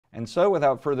And so,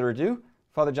 without further ado,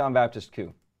 Father John Baptist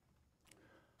Koo.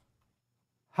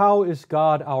 How is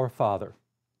God our Father?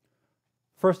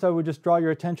 First, I would just draw your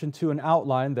attention to an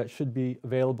outline that should be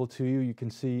available to you. You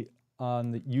can see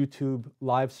on the YouTube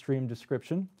live stream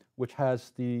description, which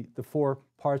has the 4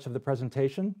 parts of the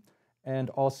presentation and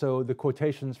also the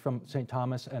quotations from St.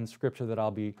 Thomas and Scripture that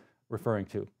I'll be referring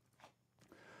to.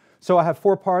 So I have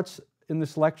 4 parts in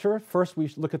this lecture. First,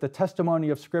 we look at the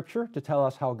testimony of Scripture to tell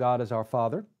us how God is our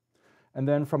Father. And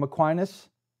then from Aquinas,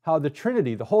 how the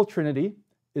Trinity, the whole Trinity,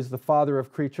 is the Father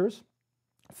of creatures.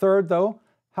 Third, though,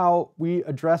 how we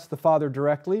address the Father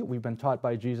directly. We've been taught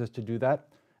by Jesus to do that.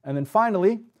 And then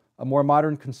finally, a more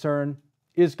modern concern,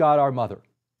 is God our mother?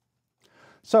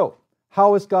 So,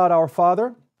 how is God our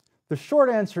Father? The short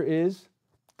answer is,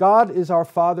 God is our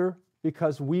Father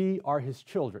because we are His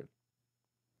children.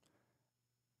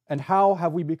 And how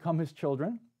have we become His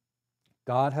children?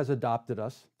 God has adopted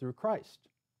us through Christ.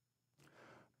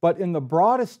 But in the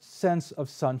broadest sense of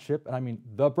sonship, and I mean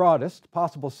the broadest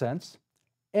possible sense,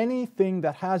 anything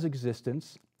that has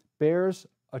existence bears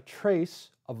a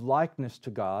trace of likeness to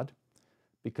God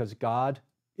because God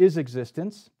is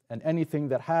existence, and anything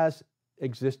that has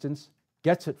existence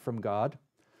gets it from God.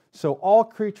 So all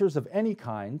creatures of any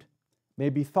kind may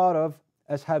be thought of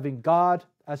as having God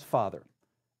as Father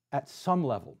at some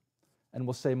level. And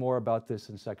we'll say more about this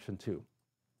in section 2.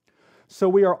 So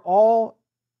we are all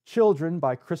children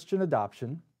by Christian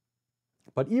adoption,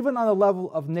 but even on the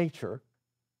level of nature,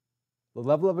 the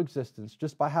level of existence,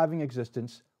 just by having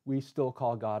existence, we still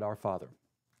call God our Father.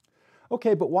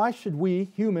 Okay, but why should we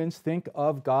humans think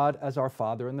of God as our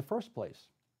Father in the first place?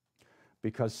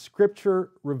 Because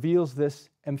Scripture reveals this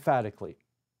emphatically.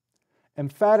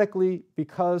 Emphatically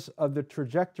because of the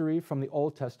trajectory from the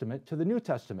Old Testament to the New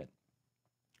Testament.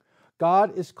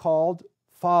 God is called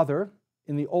Father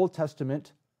in the Old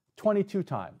Testament 22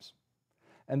 times.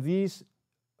 And these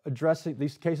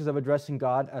cases of addressing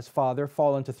God as Father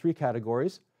fall into 3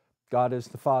 categories. God is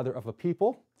the Father of a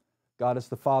people, God is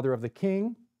the Father of the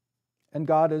king, and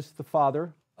God is the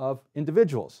Father of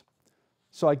individuals.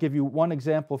 So I give you one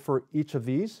example for each of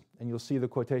these, and you'll see the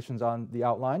quotations on the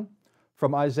outline.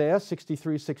 From Isaiah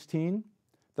 63:16,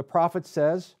 the prophet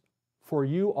says, "For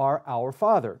you are our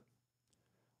Father.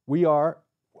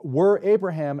 Were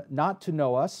Abraham not to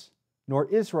know us, nor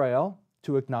Israel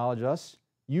to acknowledge us,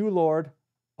 you, Lord,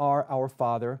 are our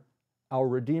Father, our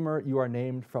Redeemer, you are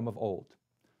named from of old."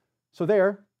 So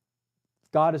there,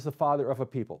 God is the Father of a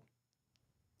people.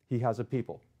 He has a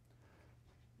people.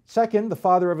 Second, the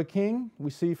Father of a king, we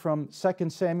see from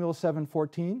 2 Samuel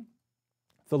 7:14.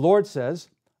 The Lord says,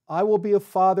 "I will be a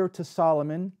father to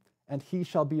Solomon, and he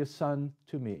shall be a son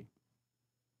to me."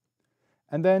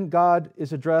 And then God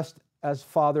is addressed as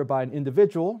Father by an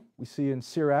individual. We see in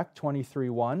Sirach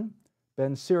 23:1,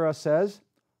 Ben Sirah says,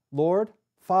 "Lord,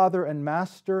 Father and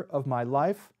Master of my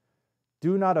life,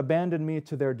 do not abandon me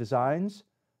to their designs.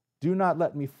 Do not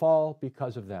let me fall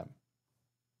because of them."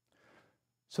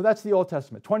 So that's the Old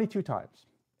Testament, 22 times,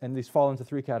 and these fall into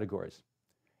 3 categories.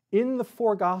 In the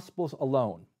 4 Gospels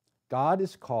alone, God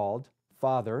is called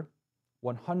Father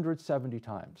 170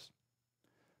 times.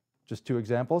 Just 2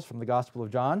 examples from the Gospel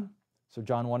of John. So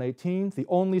John 1:18, "The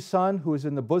only Son who is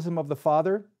in the bosom of the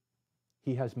Father,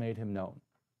 He has made Him known."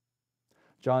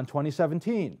 John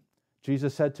 20:17,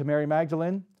 Jesus said to Mary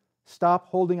Magdalene, "Stop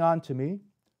holding on to me,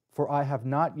 for I have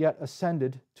not yet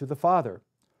ascended to the Father.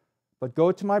 But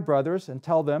go to my brothers and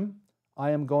tell them,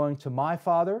 I am going to my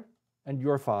Father and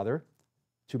your Father,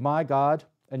 to my God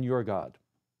and your God."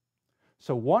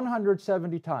 So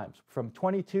 170 times, from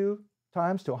 22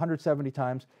 times to 170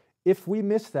 times. If we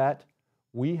miss that,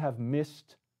 we have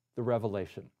missed the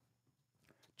revelation.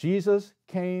 Jesus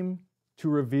came to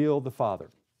reveal the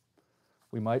Father.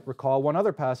 We might recall one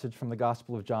other passage from the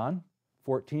Gospel of John,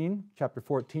 chapter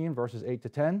 14, verses 8 to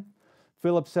 10.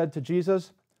 Philip said to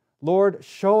Jesus, "Lord,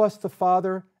 show us the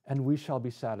Father, and we shall be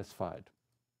satisfied."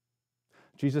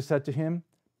 Jesus said to him,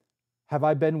 "Have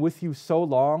I been with you so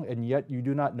long, and yet you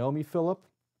do not know me, Philip?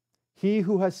 He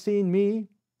who has seen me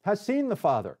has seen the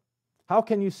Father. How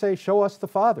can you say, 'Show us the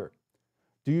Father'?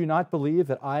 Do you not believe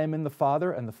that I am in the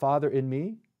Father, and the Father in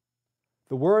me?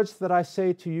 The words that I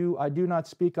say to you, I do not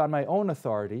speak on my own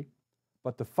authority,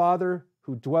 but the Father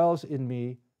who dwells in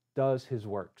me does His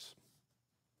works."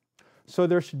 So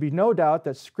there should be no doubt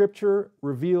that Scripture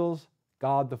reveals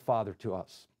God the Father to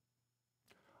us.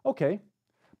 Okay,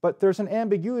 but there's an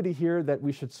ambiguity here that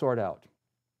we should sort out.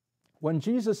 When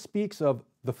Jesus speaks of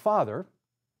the Father,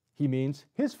 He means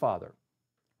His Father,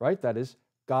 right? That is,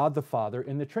 God the Father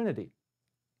in the Trinity.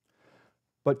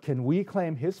 But can we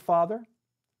claim His Father,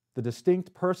 the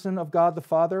distinct person of God the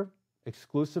Father,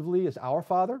 exclusively as our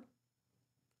Father?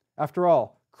 After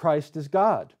all, Christ is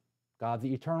God, God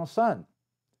the eternal Son.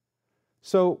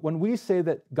 So when we say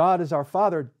that God is our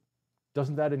Father,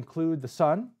 doesn't that include the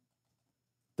Son?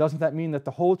 Doesn't that mean that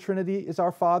the whole Trinity is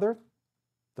our Father?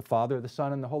 The Father, the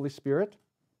Son, and the Holy Spirit?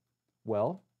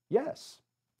 Well, yes.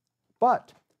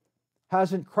 But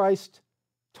hasn't Christ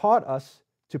taught us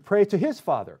to pray to his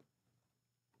Father?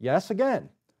 Yes, again.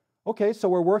 Okay, so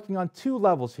we're working on two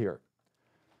levels here.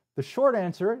 The short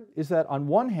answer is that on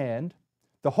one hand,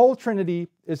 the whole Trinity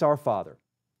is our Father,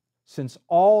 since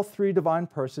all three divine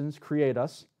persons create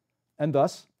us, and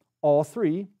thus all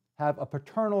three have a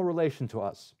paternal relation to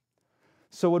us.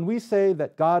 So when we say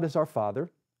that God is our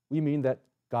Father, we mean that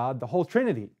God, the whole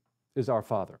Trinity, is our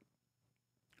Father.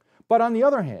 But on the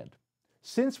other hand,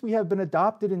 since we have been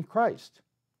adopted in Christ,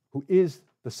 who is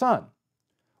the Son,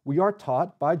 we are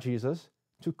taught by Jesus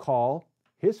to call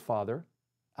his Father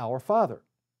our Father.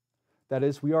 That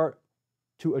is, we are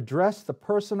to address the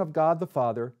person of God the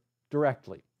Father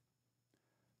directly.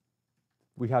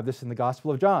 We have this in the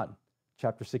Gospel of John,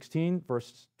 chapter 16,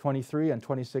 verse 23 and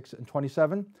 26 and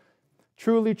 27.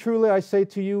 Truly, truly, I say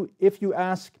to you, if you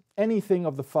ask anything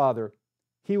of the Father,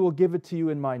 he will give it to you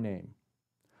in my name.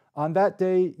 On that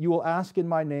day you will ask in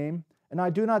my name, and I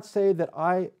do not say that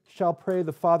I shall pray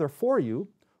the Father for you,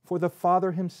 for the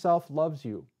Father himself loves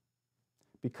you,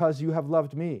 because you have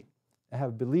loved me and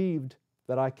have believed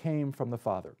that I came from the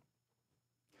Father.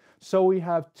 So we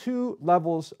have two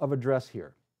levels of address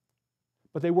here,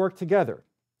 but they work together.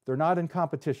 They're not in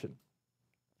competition.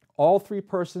 All three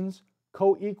persons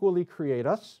co-equally create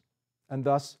us, and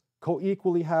thus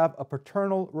co-equally have a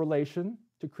paternal relation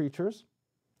to creatures.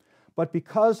 But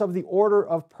because of the order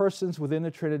of persons within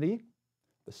the Trinity,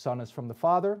 the Son is from the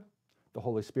Father, the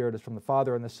Holy Spirit is from the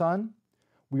Father and the Son,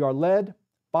 we are led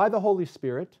by the Holy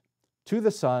Spirit to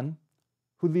the Son,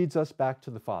 who leads us back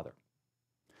to the Father.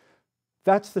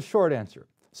 That's the short answer.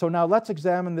 So now let's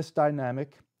examine this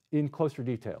dynamic in closer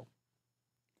detail.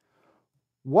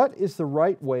 What is the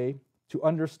right way to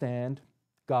understand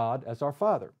God as our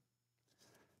Father?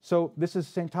 So this is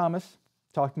St. Thomas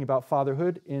talking about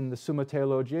fatherhood in the Summa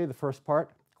Theologiae, the first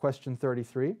part, question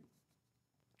 33.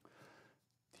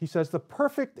 He says, the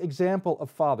perfect example of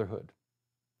fatherhood,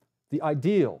 the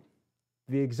ideal,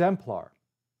 the exemplar,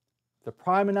 the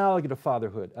prime analogy of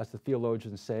fatherhood, as the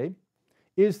theologians say,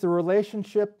 is the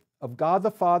relationship of God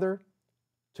the Father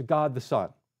to God the Son.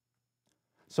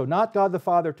 So not God the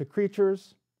Father to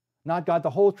creatures, not God the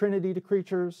whole Trinity to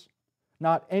creatures,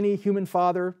 not any human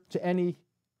father to any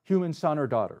human son or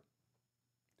daughter.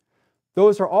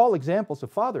 Those are all examples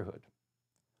of fatherhood,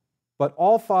 but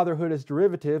all fatherhood is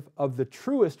derivative of the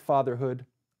truest fatherhood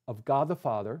of God the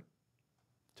Father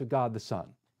to God the Son.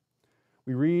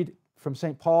 We read from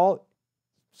St. Paul's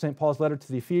letter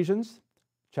to the Ephesians,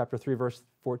 chapter 3, verse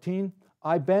 14,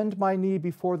 I bend my knee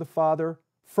before the Father,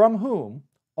 from whom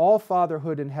all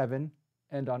fatherhood in heaven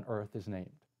and on earth is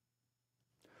named.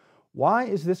 Why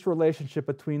is this relationship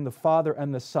between the Father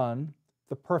and the Son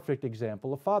the perfect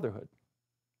example of fatherhood?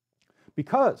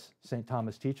 Because, St.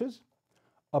 Thomas teaches,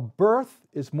 a birth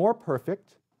is more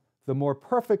perfect the more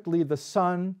perfectly the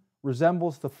Son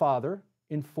resembles the Father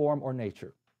in form or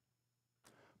nature.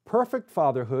 Perfect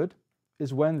fatherhood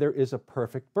is when there is a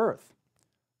perfect birth,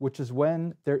 which is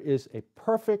when there is a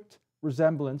perfect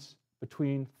resemblance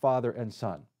between Father and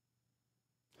Son.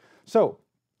 So,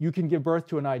 you can give birth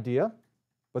to an idea,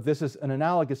 but this is an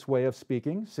analogous way of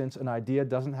speaking, since an idea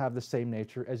doesn't have the same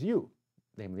nature as you,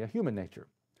 namely a human nature.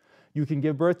 You can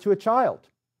give birth to a child,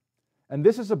 and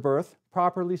this is a birth,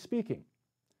 properly speaking.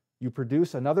 You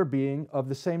produce another being of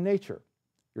the same nature.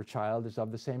 Your child is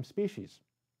of the same species.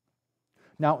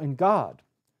 Now, in God,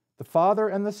 the Father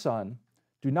and the Son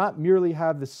do not merely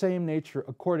have the same nature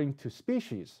according to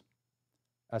species,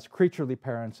 as creaturely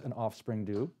parents and offspring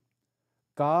do.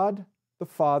 God the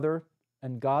Father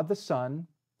and God the Son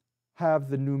have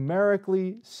the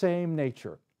numerically same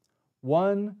nature,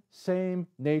 one same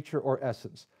nature or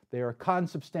essence. They are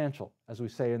consubstantial, as we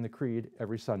say in the Creed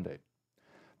every Sunday.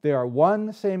 They are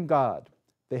one same God.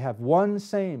 They have one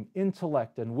same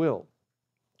intellect and will,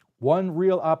 one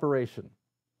real operation.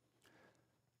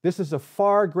 This is a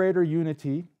far greater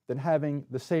unity than having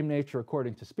the same nature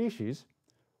according to species,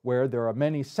 where there are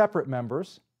many separate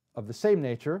members of the same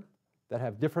nature that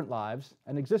have different lives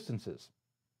and existences.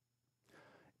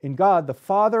 In God, the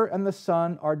Father and the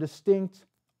Son are distinct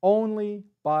only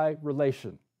by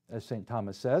relation, as St.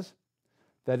 Thomas says.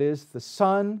 That is, the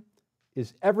Son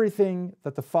is everything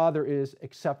that the Father is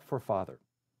except for Father.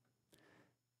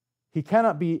 He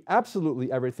cannot be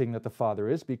absolutely everything that the Father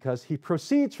is because he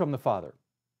proceeds from the Father.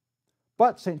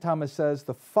 But St. Thomas says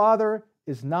the Father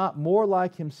is not more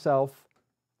like himself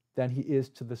than he is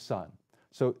to the Son.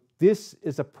 So this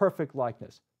is a perfect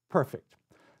likeness. Perfect.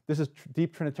 This is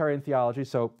deep Trinitarian theology,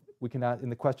 so we can, in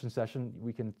the question session,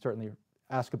 we can certainly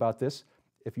ask about this.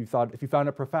 If you found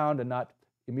it profound and not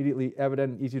immediately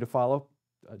evident and easy to follow,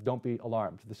 don't be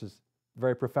alarmed. This is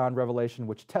very profound revelation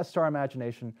which tests our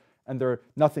imagination, and there's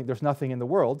nothing in the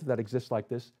world that exists like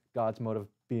this. God's mode of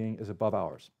being is above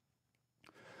ours.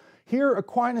 Here,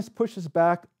 Aquinas pushes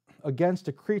back against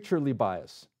a creaturely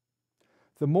bias.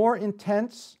 The more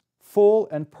intense, full,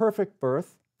 and perfect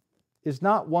birth is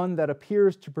not one that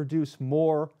appears to produce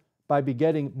more by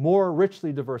begetting more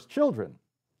richly diverse children.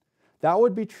 That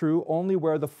would be true only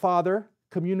where the Father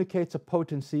communicates a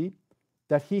potency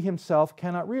that he himself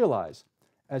cannot realize,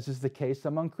 as is the case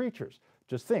among creatures.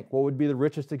 Just think, what would be the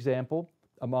richest example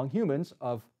among humans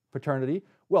of paternity?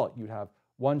 Well, you'd have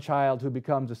one child who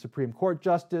becomes a Supreme Court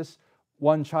justice,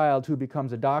 one child who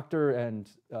becomes a doctor and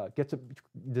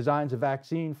designs a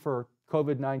vaccine for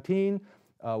COVID-19,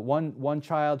 one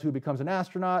child who becomes an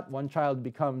astronaut, one child who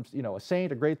becomes, a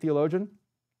saint, a great theologian.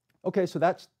 Okay, so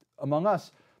that's among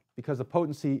us, because the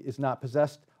potency is not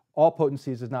possessed, all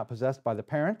potencies is not possessed by the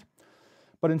parent.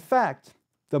 But in fact,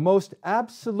 the most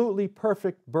absolutely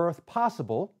perfect birth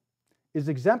possible is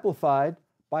exemplified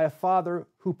by a father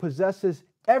who possesses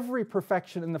every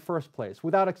perfection in the first place,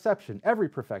 without exception, every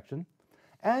perfection,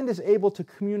 and is able to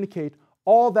communicate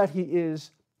all that he is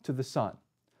to the Son.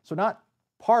 So not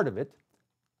part of it,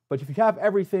 but if you have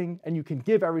everything and you can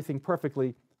give everything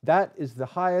perfectly, that is the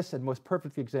highest and most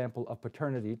perfect example of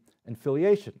paternity and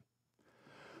filiation.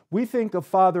 We think of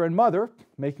father and mother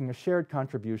making a shared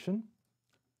contribution,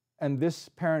 and this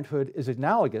parenthood is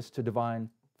analogous to divine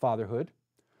fatherhood,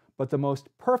 but the most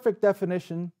perfect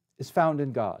definition is found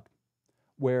in God,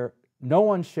 where no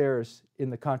one shares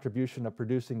in the contribution of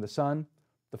producing the Son.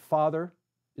 The Father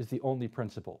is the only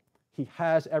principle. He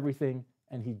has everything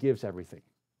and he gives everything.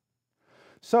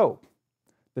 So,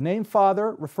 the name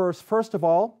Father refers first of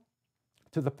all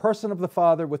to the person of the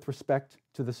Father with respect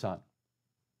to the Son.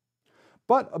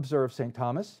 But, observes St.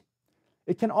 Thomas,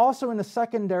 it can also in a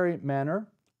secondary manner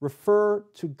refer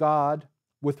to God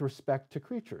with respect to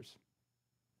creatures.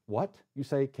 What? You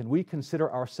say, can we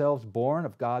consider ourselves born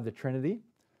of God the Trinity?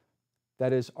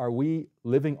 That is, are we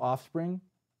living offspring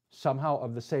somehow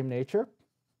of the same nature?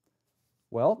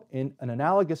 Well, in an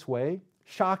analogous way,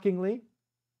 shockingly,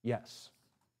 yes.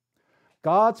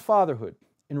 God's fatherhood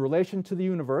in relation to the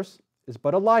universe is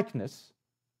but a likeness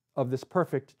of this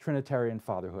perfect Trinitarian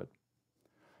fatherhood.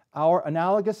 Our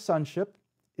analogous sonship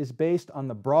is based on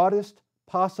the broadest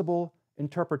possible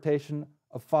interpretation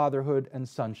of fatherhood and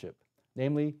sonship,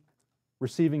 namely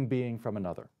receiving being from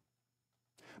another.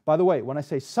 By the way, when I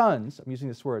say sons, I'm using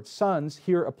this word, sons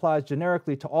here applies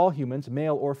generically to all humans,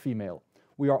 male or female.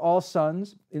 We are all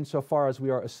sons insofar as we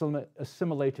are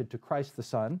assimilated to Christ the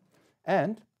Son,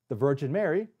 and the Virgin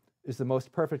Mary is the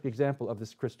most perfect example of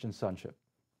this Christian sonship.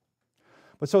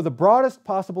 But so the broadest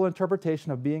possible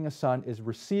interpretation of being a son is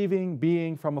receiving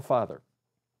being from a father.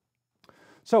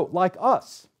 So, like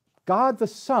us, God the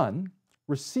Son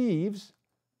receives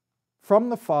from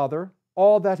the Father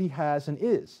all that he has and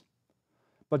is.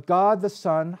 But God the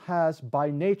Son has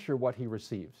by nature what he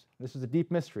receives. This is a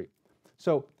deep mystery.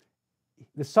 So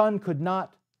the Son could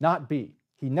not be.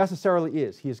 He necessarily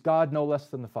is. He is God no less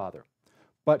than the Father.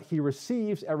 But he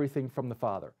receives everything from the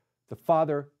Father. The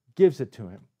Father gives it to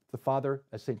him. The Father,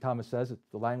 as St. Thomas says,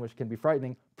 the language can be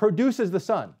frightening, produces the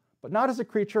Son, but not as a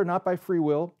creature, not by free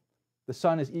will. The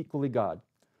Son is equally God.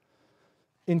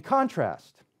 In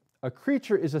contrast, a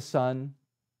creature is a son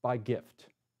by gift,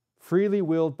 freely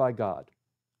willed by God.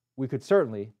 We could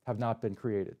certainly have not been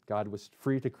created. God was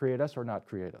free to create us or not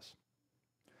create us.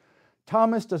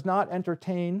 Thomas does not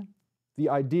entertain the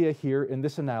idea here in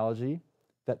this analogy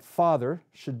that Father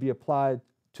should be applied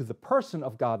to the person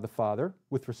of God the Father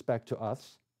with respect to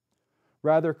us.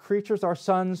 Rather, creatures are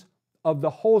sons of the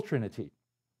whole Trinity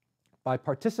by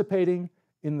participating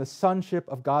in the sonship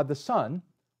of God the Son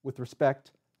with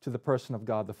respect to the person of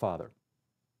God the Father.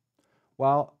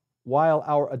 While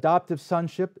our adoptive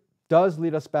sonship does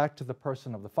lead us back to the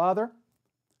person of the Father,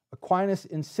 Aquinas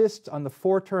insists on the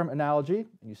four-term analogy,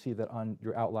 and you see that on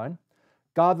your outline.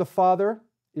 God the Father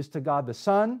is to God the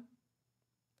Son,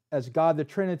 as God the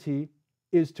Trinity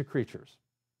is to creatures.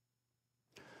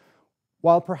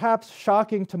 While perhaps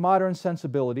shocking to modern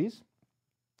sensibilities,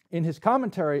 in his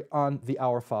commentary on the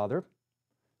Our Father,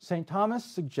 St. Thomas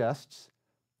suggests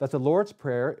that the Lord's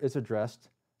Prayer is addressed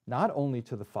not only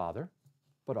to the Father,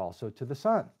 but also to the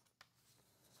Son.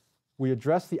 We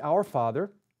address the Our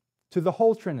Father to the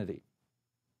whole Trinity.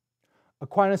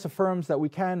 Aquinas affirms that we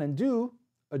can and do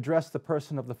address the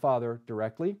person of the Father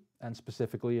directly and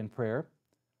specifically in prayer,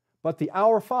 but the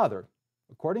Our Father,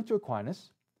 according to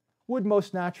Aquinas, would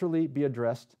most naturally be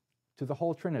addressed to the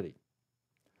whole Trinity.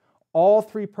 All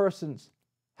three persons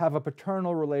have a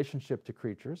paternal relationship to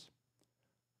creatures,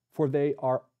 for they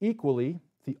are equally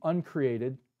the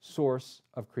uncreated source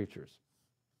of creatures.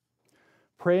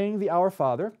 Praying the Our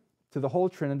Father to the whole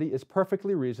Trinity is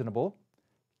perfectly reasonable,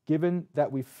 given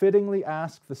that we fittingly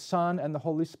ask the Son and the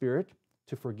Holy Spirit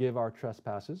to forgive our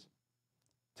trespasses,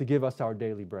 to give us our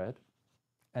daily bread,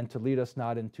 and to lead us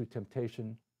not into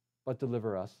temptation, but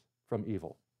deliver us from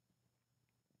evil.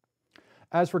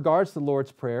 As regards the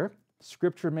Lord's Prayer,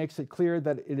 Scripture makes it clear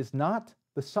that it is not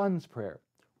the Son's prayer,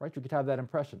 right? You could have that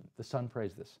impression. The Son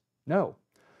prays this. No.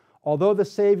 Although the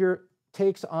Savior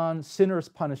takes on sinners'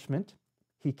 punishment,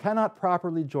 he cannot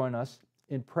properly join us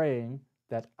in praying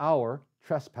that our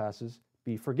trespasses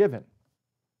be forgiven.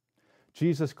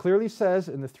 Jesus clearly says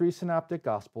in the three synoptic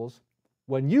Gospels,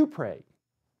 when you pray,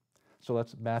 so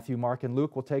that's Matthew, Mark, and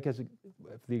Luke, we'll take as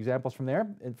the examples from there.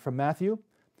 From Matthew,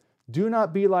 do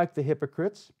not be like the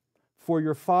hypocrites, for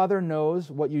your Father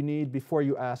knows what you need before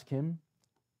you ask him.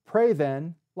 Pray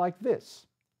then like this,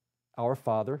 our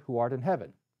Father who art in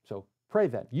heaven. So pray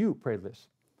then, you pray this.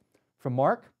 From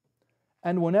Mark,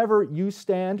 and whenever you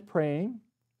stand praying,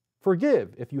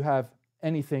 forgive if you have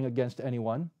anything against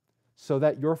anyone, so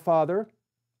that your Father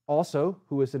also,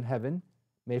 who is in heaven,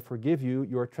 may forgive you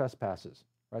your trespasses.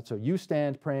 Right? So you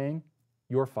stand praying,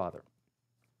 your Father.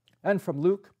 And from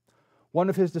Luke, one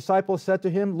of his disciples said to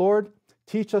him, Lord,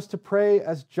 teach us to pray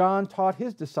as John taught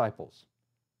his disciples.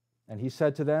 And he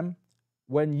said to them,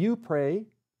 when you pray,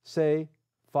 say,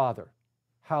 Father,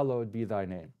 hallowed be thy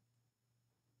name.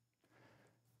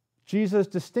 Jesus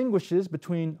distinguishes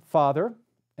between Father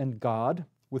and God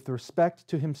with respect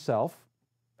to himself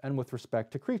and with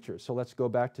respect to creatures. So let's go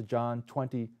back to John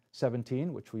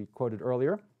 20:17, which we quoted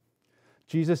earlier.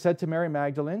 Jesus said to Mary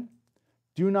Magdalene,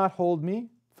 do not hold me,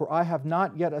 for I have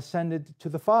not yet ascended to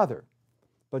the Father,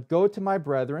 but go to my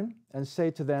brethren and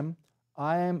say to them,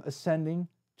 I am ascending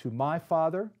to my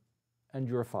Father and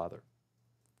your Father,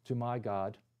 to my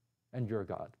God and your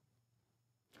God.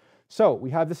 So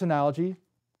we have this analogy.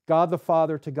 God the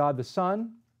Father to God the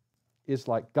Son is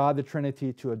like God the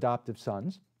Trinity to adoptive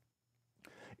sons.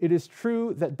 It is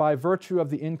true that by virtue of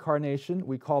the incarnation,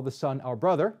 we call the Son our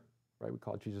brother, right? We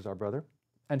call Jesus our brother,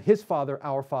 and his Father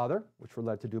our Father, which we're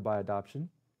led to do by adoption.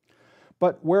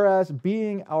 But whereas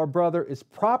being our brother is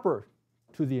proper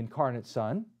to the incarnate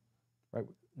Son, right,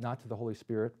 not to the Holy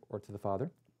Spirit or to the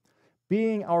Father,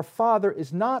 being our Father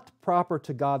is not proper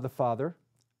to God the Father,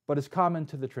 but is common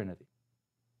to the Trinity.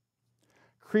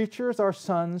 Creatures are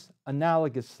sons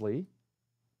analogously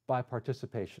by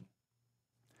participation.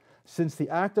 Since the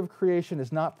act of creation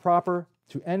is not proper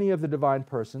to any of the divine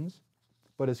persons,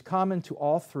 but is common to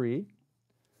all three,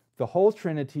 the whole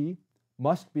Trinity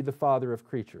must be the Father of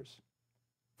creatures,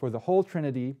 for the whole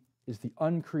Trinity is the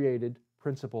uncreated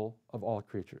principle of all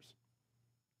creatures.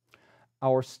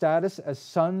 Our status as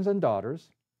sons and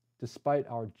daughters, despite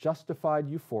our justified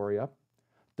euphoria,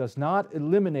 does not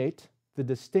eliminate the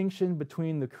distinction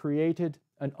between the created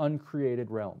and uncreated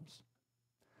realms.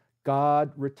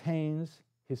 God retains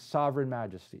his sovereign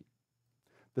majesty.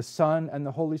 The Son and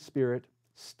the Holy Spirit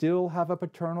still have a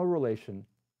paternal relation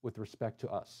with respect to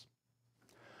us.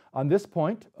 On this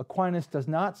point, Aquinas does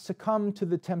not succumb to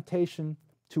the temptation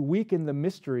to weaken the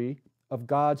mystery of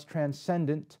God's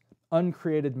transcendent,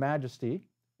 uncreated majesty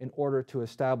in order to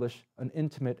establish an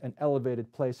intimate and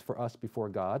elevated place for us before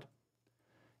God.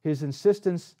 His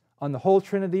insistence on the whole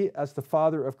Trinity as the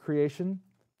Father of creation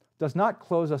does not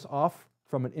close us off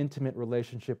from an intimate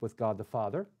relationship with God the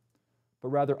Father, but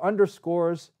rather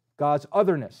underscores God's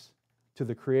otherness to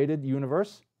the created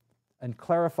universe and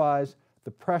clarifies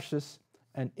the precious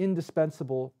and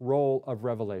indispensable role of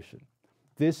revelation.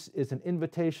 This is an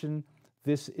invitation.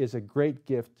 This is a great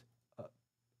gift,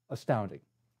 astounding.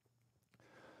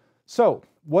 So,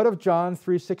 what of John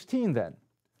 3:16 then,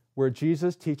 where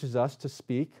Jesus teaches us to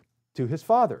speak to his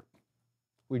Father?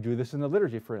 We do this in the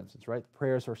liturgy, for instance, right?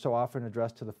 Prayers are so often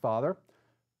addressed to the Father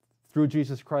through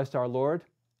Jesus Christ our Lord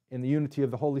in the unity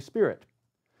of the Holy Spirit.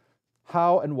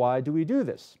 How and why do we do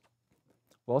this?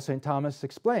 Well, St. Thomas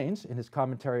explains in his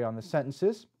commentary on the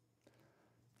sentences.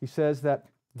 He says that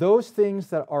those things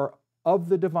that are of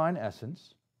the divine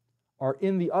essence are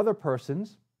in the other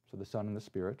persons, so the Son and the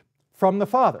Spirit, from the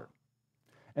Father.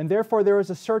 And therefore there is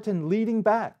a certain leading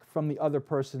back from the other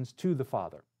persons to the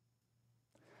Father.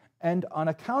 And on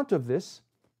account of this,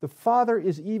 the Father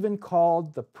is even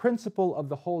called the principle of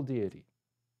the whole deity.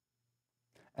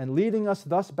 and leading us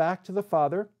thus back to the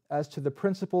Father as to the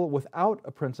principle without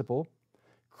a principle,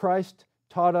 Christ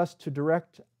taught us to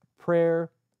direct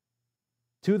prayer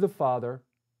to the Father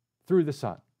through the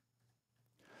Son.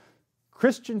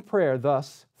 Christian prayer,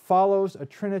 thus, follows a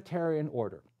Trinitarian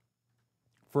order.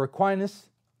 For Aquinas,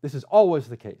 this is always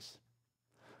the case.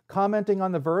 Commenting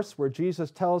on the verse where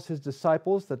Jesus tells his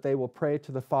disciples that they will pray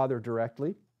to the Father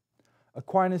directly,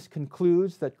 Aquinas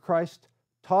concludes that Christ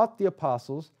taught the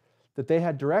apostles that they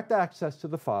had direct access to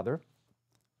the Father,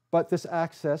 but this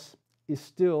access is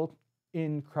still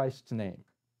in Christ's name.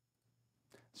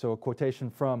 So a quotation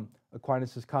from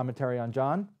Aquinas' commentary on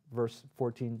John,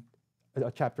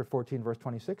 chapter 14, verse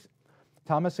 26.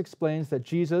 Thomas explains that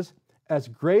Jesus, as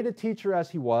great a teacher as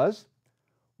he was,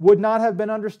 would not have been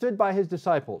understood by his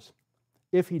disciples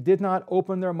if he did not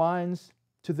open their minds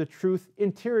to the truth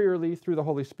interiorly through the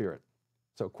Holy Spirit.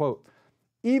 So, quote,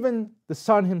 even the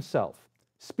Son himself,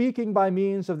 speaking by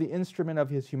means of the instrument of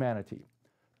his humanity,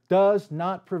 does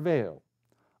not prevail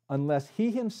unless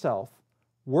he himself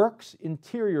works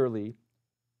interiorly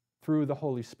through the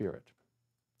Holy Spirit.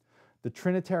 The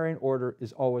Trinitarian order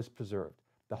is always preserved.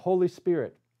 The Holy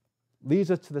Spirit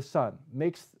leads us to the Son,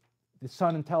 makes the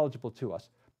Son intelligible to us,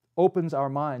 opens our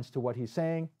minds to what he's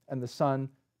saying, and the Son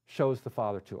shows the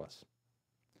Father to us.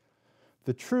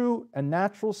 The true and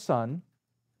natural Son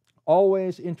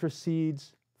always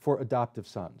intercedes for adoptive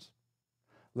sons.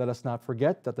 Let us not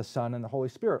forget that the Son and the Holy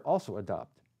Spirit also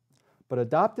adopt. But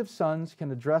adoptive sons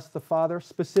can address the Father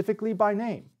specifically by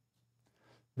name.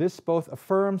 This both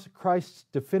affirms Christ's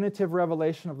definitive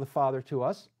revelation of the Father to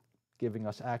us, giving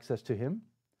us access to him,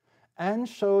 and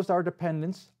shows our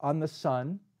dependence on the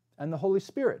Son and the Holy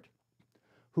Spirit,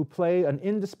 who play an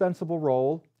indispensable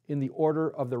role in the order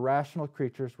of the rational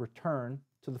creature's return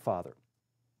to the Father.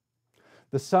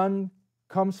 The Son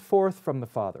comes forth from the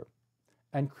Father,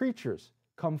 and creatures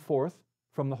come forth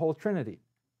from the whole Trinity.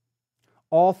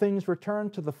 All things return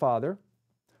to the Father,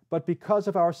 but because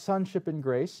of our sonship in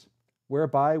grace,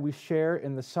 whereby we share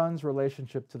in the Son's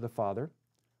relationship to the Father,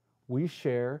 we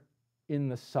share in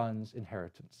the Son's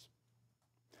inheritance.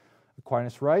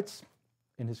 Aquinas writes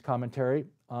in his commentary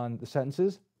on the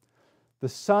sentences, the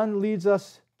Son leads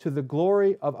us to the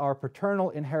glory of our paternal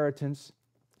inheritance,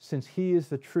 since he is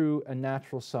the true and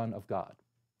natural Son of God.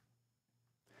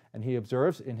 And he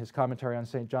observes in his commentary on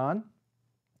St. John,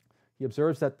 he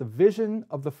observes that the vision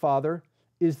of the Father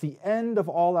is the end of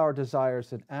all our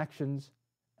desires and actions,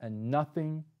 and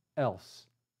nothing else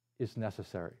is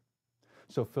necessary.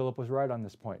 So Philip was right on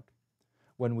this point.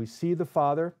 When we see the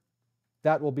Father,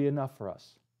 that will be enough for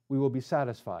us. We will be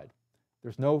satisfied.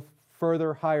 There's no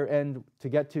further higher end to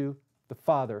get to. The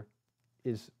Father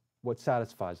is what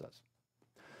satisfies us.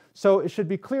 So it should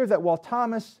be clear that while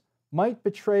Thomas might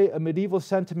betray a medieval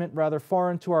sentiment rather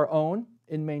foreign to our own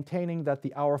in maintaining that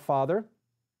the Our Father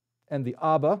and the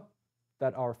Abba,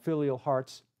 that our filial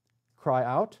hearts cry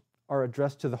out, are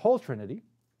addressed to the whole Trinity,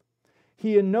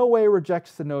 he in no way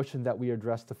rejects the notion that we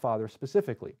address the Father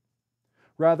specifically.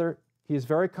 Rather, he is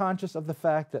very conscious of the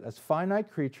fact that as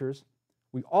finite creatures,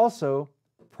 we also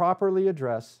properly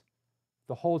address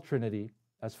the whole Trinity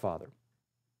as Father.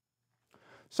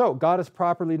 So, God is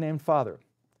properly named Father.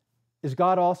 Is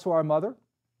God also our mother?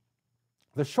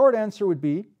 The short answer would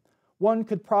be, one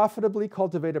could profitably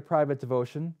cultivate a private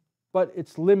devotion, but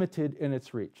it's limited in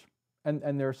its reach.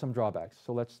 And there are some drawbacks.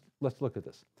 So let's look at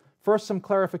this. First, some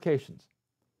clarifications.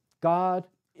 God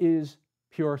is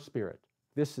pure spirit.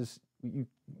 You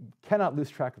cannot lose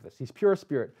track of this. He's pure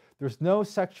spirit. There's no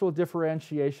sexual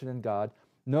differentiation in God,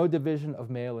 no division of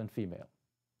male and female.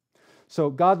 So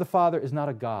God the Father is not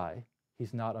a guy.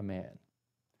 He's not a man.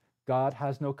 God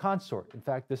has no consort. In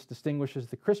fact, this distinguishes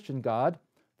the Christian God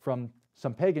from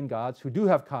some pagan gods who do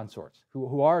have consorts,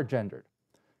 who are gendered.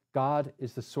 God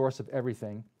is the source of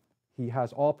everything. He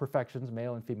has all perfections,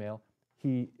 male and female.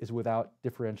 He is without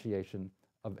differentiation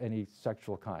of any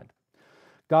sexual kind.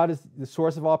 God is the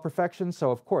source of all perfections, so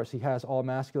of course he has all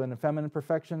masculine and feminine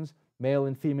perfections. Male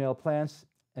and female plants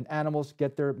and animals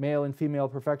get their male and female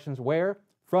perfections where?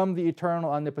 From the eternal,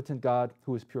 omnipotent God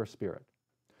who is pure spirit.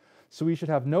 So we should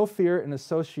have no fear in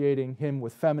associating him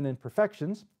with feminine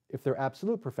perfections if they're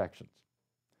absolute perfections.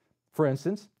 For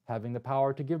instance, having the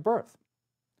power to give birth.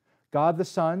 God the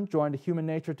Son joined a human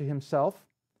nature to himself,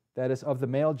 that is of the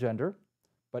male gender,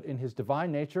 but in his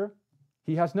divine nature,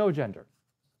 he has no gender.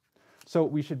 So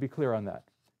we should be clear on that.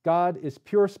 God is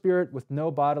pure spirit with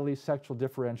no bodily sexual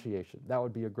differentiation. That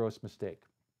would be a gross mistake.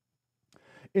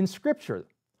 In Scripture,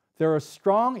 there is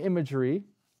strong imagery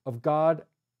of God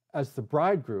as the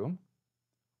bridegroom,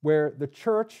 where the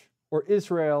church or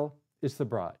Israel is the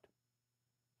bride.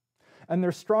 And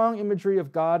their strong imagery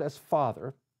of God as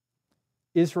Father,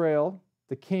 Israel,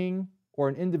 the king, or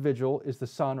an individual is the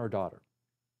son or daughter.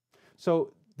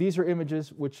 So these are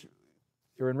images which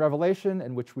are in Revelation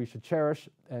and which we should cherish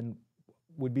and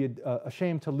would be a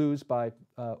shame to lose by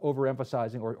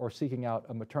overemphasizing or seeking out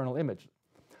a maternal image.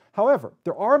 However,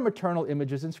 there are maternal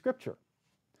images in Scripture,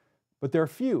 but they're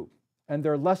few and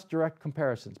they're less direct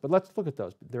comparisons. But let's look at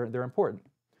those. They're important.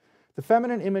 The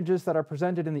feminine images that are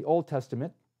presented in the Old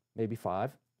Testament, maybe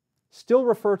 5, still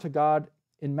refer to God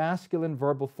in masculine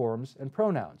verbal forms and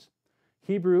pronouns.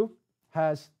 Hebrew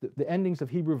has the endings of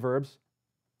Hebrew verbs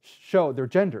show they're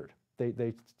gendered.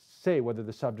 They say whether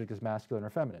the subject is masculine or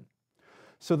feminine.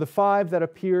 So the 5 that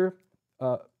appear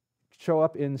show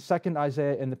up in 2nd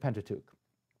Isaiah in the Pentateuch.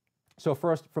 So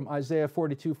first from Isaiah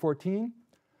 42:14,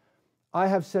 I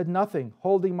have said nothing,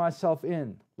 holding myself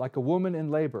in, like a woman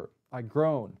in labor. I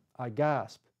groan, I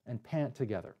gasp, and pant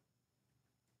together.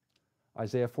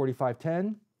 Isaiah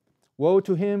 45:10, woe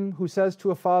to him who says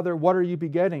to a father, what are you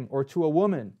begetting? Or to a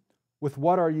woman, with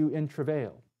what are you in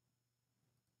travail?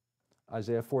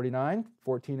 Isaiah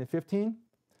 49:14 and 15,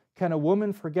 can a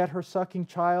woman forget her sucking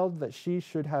child, that she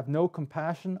should have no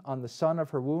compassion on the son of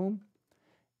her womb?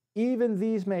 Even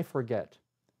these may forget,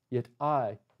 yet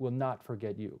I will not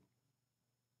forget you.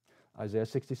 Isaiah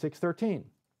 66:13,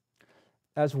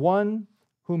 as one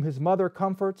whom his mother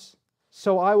comforts,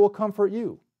 so I will comfort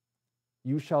you.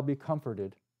 You shall be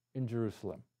comforted in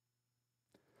Jerusalem.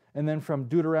 And then from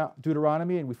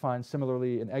Deuteronomy, and we find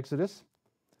similarly in Exodus,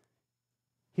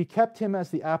 he kept him as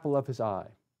the apple of his eye,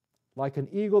 like an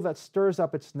eagle that stirs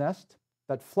up its nest,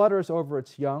 that flutters over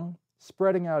its young,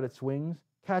 spreading out its wings,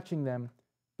 catching them,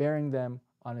 bearing them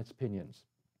on its pinions.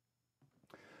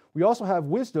 We also have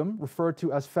wisdom referred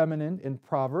to as feminine in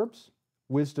Proverbs,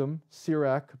 wisdom,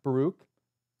 Sirach, Baruch,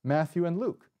 Matthew, and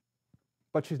Luke.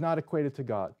 But she's not equated to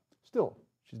God. Still,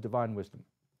 she's divine wisdom.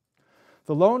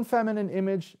 The lone feminine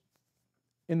image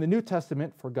in the New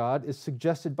Testament for God is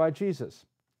suggested by Jesus,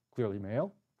 clearly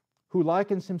male, who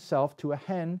likens himself to a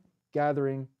hen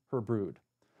gathering her brood.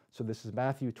 So this is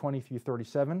Matthew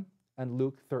 20:37 and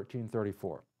Luke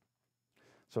 13:34.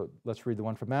 So let's read the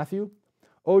one from Matthew.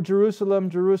 O Jerusalem,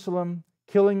 Jerusalem,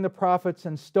 killing the prophets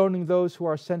and stoning those who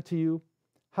are sent to you,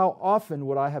 how often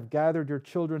would I have gathered your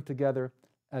children together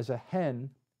as a hen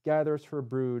gathers her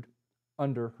brood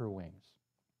under her wings.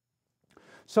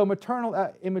 So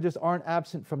maternal images aren't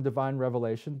absent from divine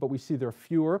revelation, but we see they're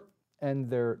fewer and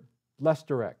they're less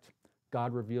direct.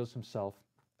 God reveals himself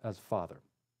as Father.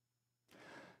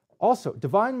 Also,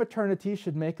 divine maternity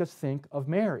should make us think of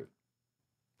Mary.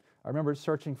 I remember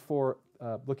searching for,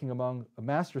 looking among a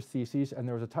master's theses, and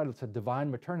there was a title that said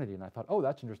Divine Maternity, and I thought, oh,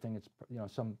 that's interesting. It's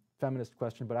some feminist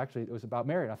question, but actually it was about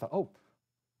Mary, and I thought, oh,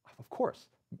 of course,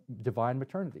 divine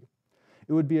maternity.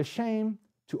 It would be a shame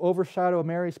to overshadow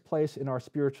Mary's place in our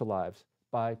spiritual lives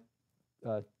by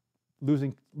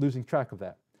losing track of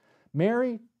that.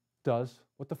 Mary does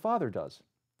what the Father does.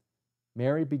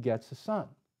 Mary begets a son.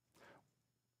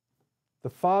 The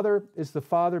Father is the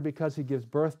Father because he gives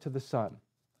birth to the Son.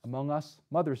 Among us,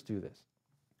 mothers do this.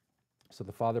 So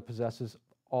the Father possesses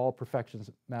all perfections,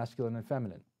 masculine and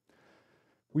feminine.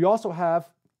 We also have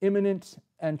immanent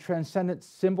and transcendent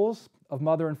symbols of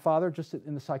mother and father, just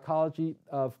in the psychology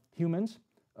of humans.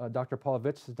 Dr.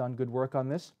 Polovitz has done good work on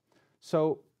this.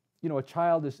 So, a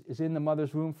child is in the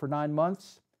mother's womb for 9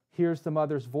 months, hears the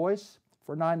mother's voice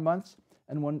for 9 months,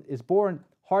 and when is born,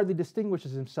 hardly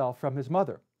distinguishes himself from his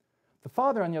mother. The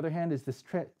Father, on the other hand, is this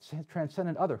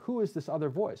transcendent other. Who is this other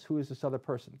voice? Who is this other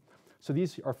person? So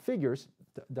these are figures.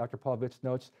 Dr. Polovitz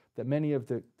notes that many of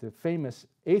the famous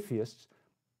atheists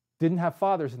didn't have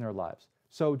fathers in their lives.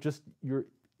 So just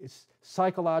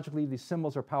psychologically, these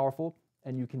symbols are powerful,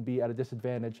 and you can be at a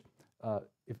disadvantage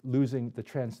if losing the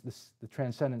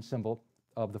transcendent symbol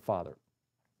of the Father.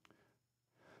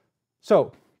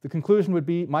 So my conclusion would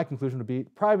be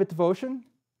private devotion.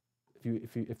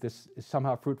 If this is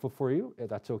somehow fruitful for you,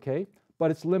 that's okay, but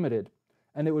it's limited,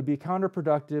 and it would be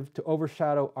counterproductive to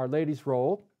overshadow Our Lady's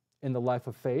role in the life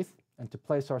of faith and to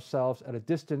place ourselves at a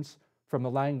distance from the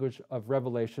language of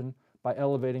revelation by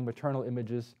elevating maternal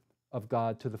images of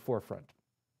God to the forefront.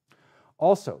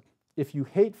 Also, if you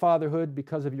hate fatherhood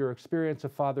because of your experience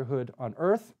of fatherhood on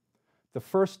earth, the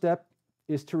first step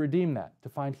is to redeem that, to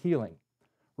find healing.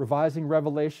 Revising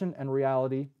revelation and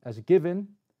reality as given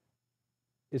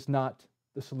is not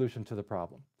the solution to the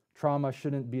problem. Trauma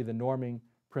shouldn't be the norming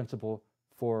principle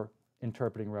for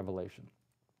interpreting revelation.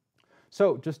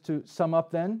 So just to sum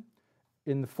up then,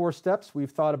 in the 4 steps,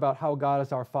 we've thought about how God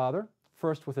is our Father,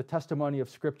 first with a testimony of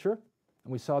Scripture,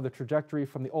 and we saw the trajectory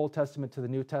from the Old Testament to the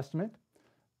New Testament.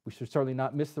 We should certainly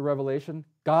not miss the revelation.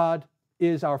 God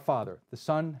is our Father. The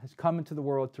Son has come into the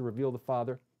world to reveal the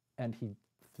Father, and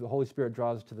the Holy Spirit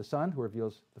draws us to the Son, who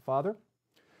reveals the Father.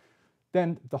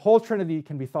 Then the whole Trinity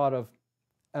can be thought of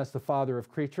as the Father of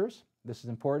creatures. This is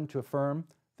important to affirm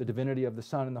the divinity of the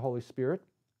Son and the Holy Spirit,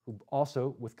 who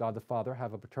also, with God the Father,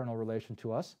 have a paternal relation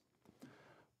to us.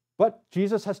 But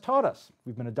Jesus has taught us.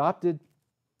 We've been adopted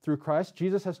through Christ.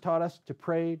 Jesus has taught us to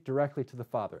pray directly to the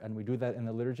Father, and we do that in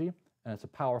the liturgy, and it's a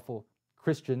powerful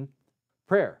Christian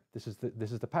prayer. This is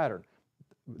the pattern.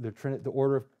 There's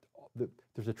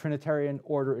a Trinitarian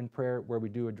order in prayer where we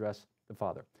do address the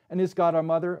Father. And is God our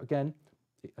mother? Again,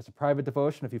 as a private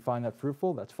devotion, if you find that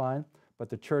fruitful, that's fine. But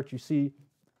the church, you see,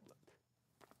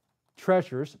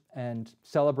 treasures and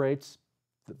celebrates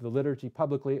the liturgy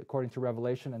publicly according to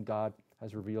Revelation, and God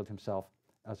has revealed himself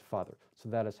as a Father. So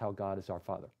that is how God is our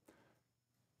Father.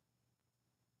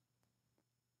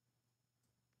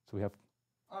 So we have...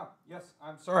 Yes,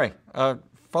 I'm sorry.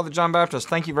 Father John Baptist,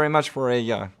 thank you very much for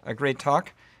a great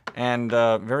talk, and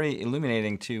very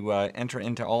illuminating to enter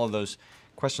into all of those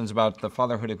questions about the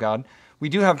fatherhood of God. We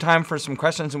do have time for some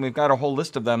questions, and we've got a whole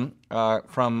list of them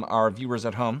from our viewers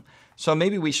at home. So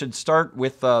maybe we should start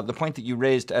with the point that you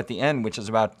raised at the end, which is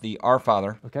about the Our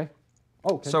Father. Okay.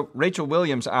 Oh, okay. So Rachel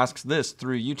Williams asks this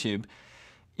through YouTube: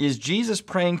 is Jesus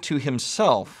praying to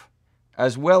himself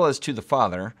as well as to the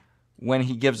Father when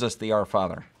he gives us the Our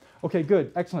Father? Okay,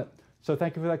 good, excellent. So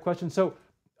thank you for that question. So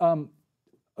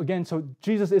again, so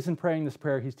Jesus isn't praying this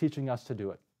prayer; he's teaching us to do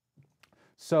it.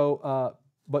 So,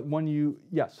 but when you,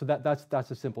 so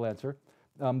that's a simple answer.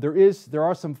 There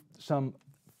are some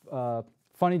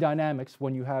funny dynamics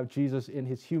when you have Jesus in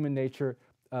his human nature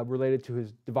related to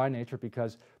his divine nature,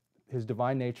 because his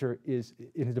divine nature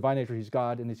he's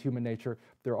God. In his human nature,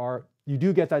 you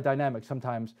do get that dynamic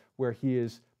sometimes where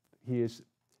his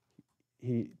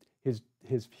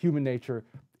human nature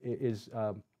is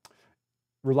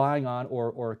relying on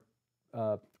or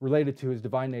related to his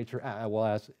divine nature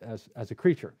as a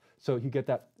creature. So you get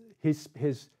that his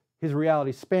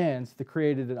reality spans the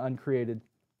created and uncreated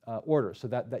order, so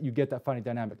that you get that funny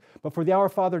dynamic. But for the Our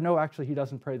Father, no, actually he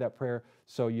doesn't pray that prayer,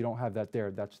 so you don't have that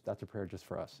there. That's a prayer just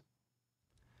for us.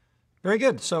 Very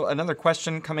good. So another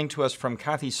question coming to us from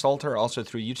Kathy Salter, also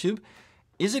through YouTube.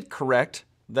 Is it correct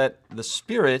that the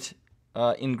Spirit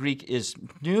in Greek is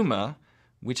pneuma,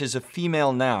 which is a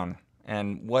female noun?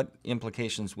 And what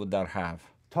implications would that have?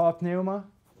 Ta pneuma,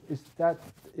 is that,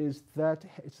 it's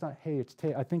not hey, it's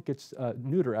te, I think it's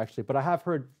neuter actually, but I have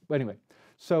heard, anyway.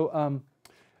 So,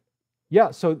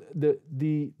 so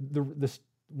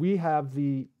we have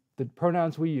the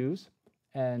pronouns we use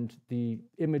and the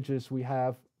images we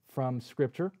have from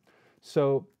Scripture.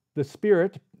 So the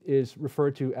Spirit is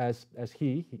referred to as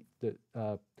he,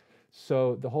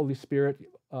 so the Holy Spirit,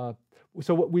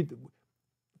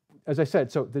 as I said,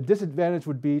 so the disadvantage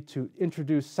would be to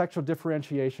introduce sexual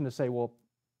differentiation, to say, well,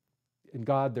 in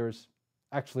God there's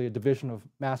actually a division of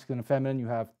masculine and feminine. You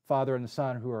have Father and the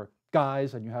Son who are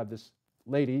guys, and you have this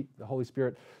lady, the Holy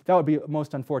Spirit. That would be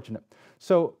most unfortunate.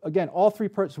 So again, all three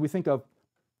persons, we think of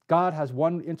God has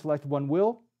one intellect, one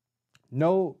will,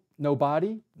 no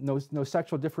body, no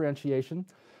sexual differentiation.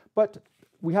 But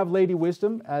we have Lady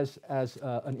Wisdom as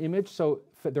an image, so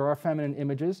there are feminine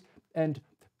images, and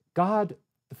God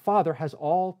the Father has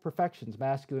all perfections,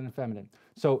 masculine and feminine.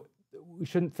 So we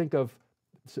shouldn't think of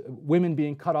women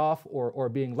being cut off or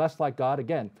being less like God.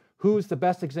 Again, who's the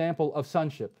best example of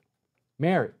sonship?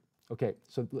 Mary. Okay,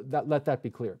 so let that be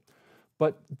clear.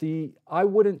 But I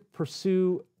wouldn't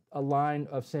pursue a line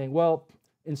of saying, well,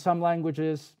 in some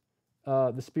languages,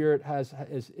 the Spirit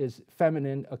is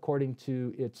feminine according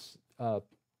to its,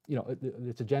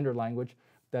 it's a gender language,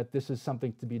 that this is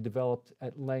something to be developed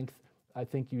at length. I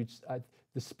think the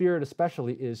Spirit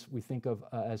especially is, we think of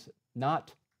as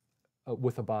not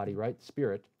with a body, right?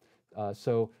 Spirit. And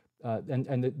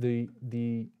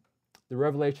the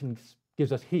Revelation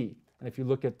gives us he. And if you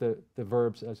look at the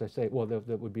verbs, as I say, well,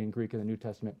 that would be in Greek in the New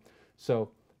Testament.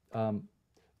 So,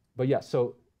 but yeah,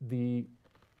 so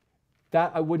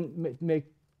that I wouldn't make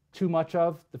too much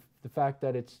of, the fact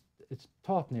that it's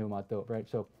ta pneuma though, right?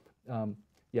 So,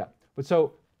 but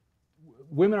so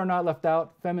women are not left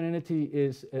out. Femininity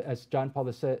is, as John Paul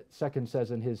II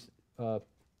says in his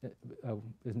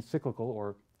encyclical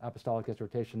or apostolic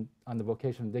exhortation on the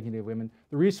vocation and dignity of women,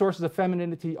 the resources of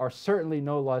femininity are certainly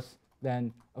no less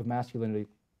than of masculinity,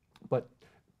 but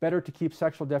better to keep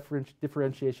sexual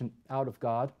differentiation out of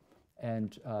God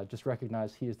and just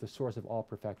recognize he is the source of all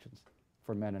perfections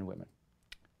for men and women.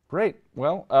 Great.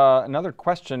 Well, another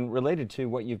question related to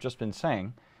what you've just been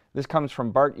saying. This comes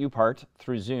from Bart Upart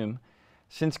through Zoom.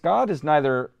 Since God is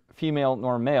neither female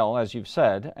nor male, as you've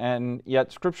said, and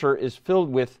yet Scripture is filled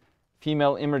with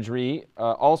female imagery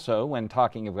also when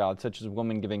talking of God, such as a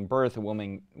woman giving birth, a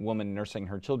woman nursing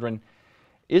her children.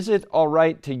 Is it all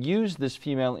right to use this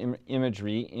female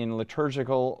imagery in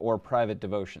liturgical or private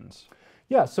devotions?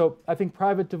 Yeah, so I think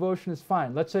private devotion is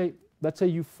fine. Let's say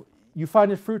you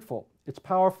find it fruitful, it's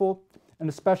powerful, and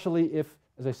especially if,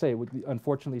 as I say,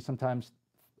 unfortunately sometimes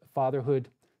fatherhood,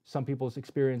 some people's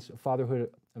experience of fatherhood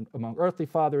among earthly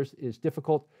fathers is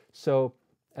difficult. So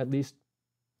at least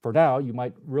for now, you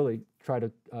might really try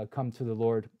to come to the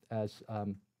Lord as,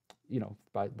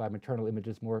 by maternal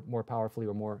images more powerfully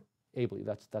or more ably.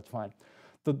 That's fine.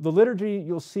 The liturgy,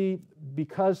 you'll see,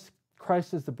 because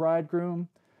Christ is the bridegroom,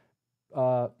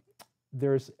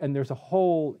 there's a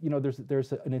whole,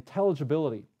 there's an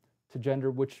intelligibility to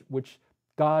gender which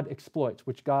God exploits,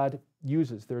 which God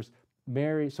uses. There's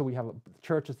Mary, so we have the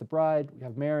church as the bride, we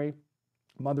have Mary,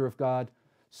 Mother of God.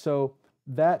 So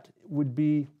that would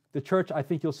be, the church, I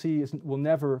think you'll see, will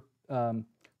never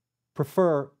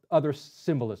prefer other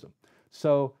symbolism.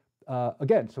 So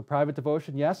again, so private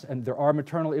devotion, yes, and there are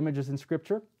maternal images in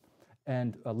Scripture,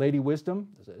 and Lady Wisdom,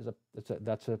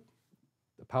 that's a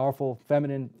powerful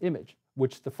feminine image,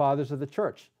 which the fathers of the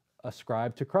church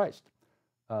ascribed to Christ.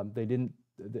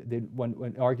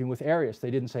 When arguing with Arius,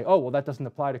 they didn't say, oh, well, that doesn't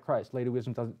apply to Christ. Lady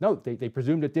Wisdom doesn't. No, they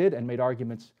presumed it did and made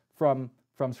arguments from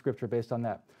Scripture based on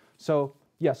that. So,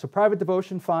 yeah, so private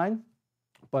devotion, fine.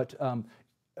 But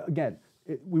again,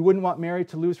 we wouldn't want Mary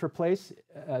to lose her place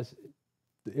as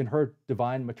in her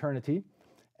divine maternity.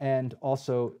 And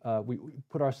also, we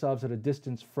put ourselves at a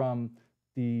distance from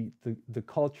the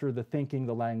culture, the thinking,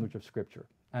 the language of Scripture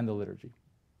and the liturgy.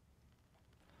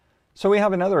 So we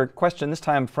have another question, this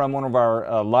time from one of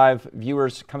our live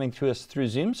viewers coming to us through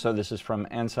Zoom. So this is from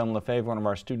Anselm Lefebvre, one of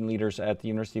our student leaders at the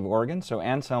University of Oregon. So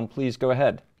Anselm, please go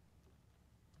ahead.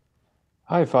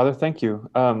 Hi, Father. Thank you.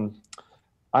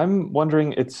 I'm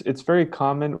wondering, it's very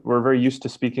common, we're very used to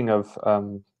speaking of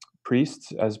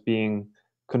priests as being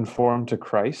conformed to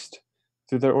Christ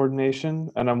through their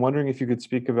ordination. And I'm wondering if you could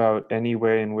speak about any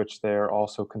way in which they're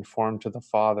also conformed to the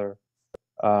Father.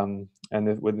 And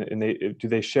do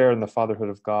they share in the fatherhood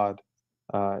of God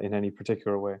in any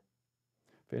particular way?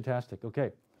 Fantastic.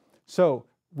 Okay. So,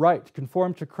 right,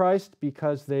 conform to Christ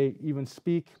because they even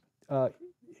speak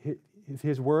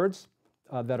his words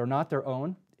that are not their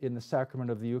own in the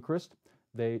sacrament of the Eucharist.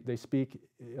 They speak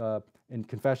in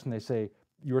confession, they say,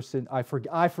 your sin, I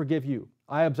forgive you,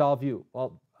 I absolve you.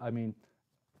 Well, I mean,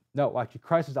 no, actually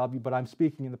Christ absolves you, but I'm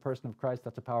speaking in the person of Christ.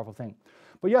 That's a powerful thing.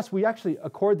 But yes, we actually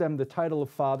accord them the title of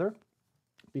Father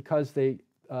because they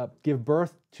give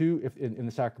birth to, if in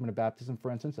the sacrament of baptism, for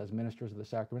instance, as ministers of the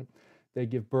sacrament, they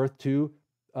give birth to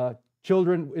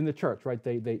children in the church, right?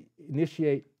 They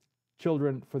initiate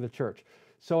children for the church.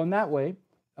 So in that way,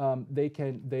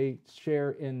 they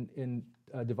share in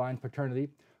divine paternity,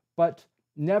 but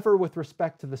never with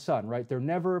respect to the Son, right? They're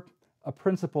never a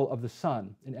principle of the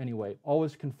Son in any way,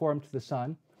 always conformed to the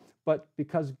Son, but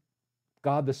because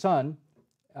God the Son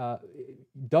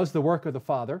does the work of the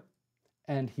Father,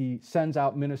 and he sends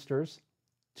out ministers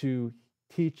to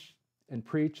teach and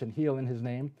preach and heal in his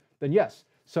name, then yes.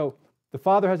 So the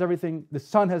Father has everything, the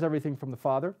Son has everything from the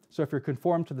Father. So if you're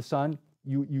conformed to the Son,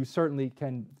 you certainly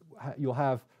can,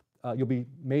 you'll be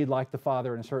made like the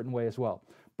Father in a certain way as well.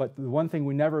 But the one thing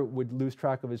we never would lose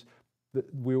track of is that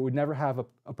we would never have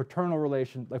a paternal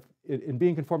relation, like in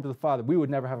being conformed to the Father, we would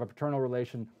never have a paternal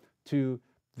relation to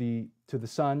the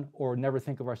Son, or never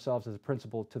think of ourselves as a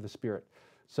principle to the Spirit.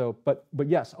 So, but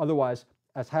yes, otherwise,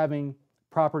 as having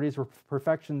properties or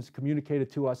perfections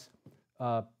communicated to us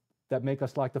that make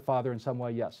us like the Father in some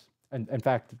way, yes. And in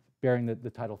fact, bearing the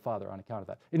title Father on account of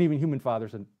that. And even human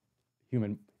fathers and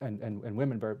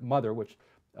women bear mother, which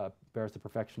bears the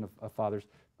perfection of fathers,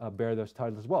 bear those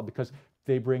titles as well, because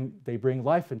they bring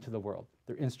life into the world.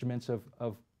 They're instruments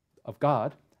of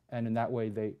God, and in that way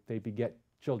they beget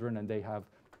children, and they have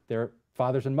their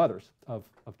fathers and mothers of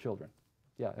children.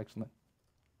 Yeah, excellent.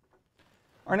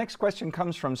 Our next question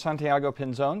comes from Santiago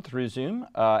Pinzon through Zoom,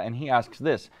 and he asks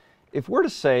this: if we're to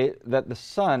say that the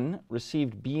Son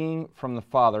received being from the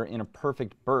Father in a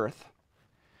perfect birth,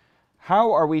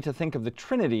 how are we to think of the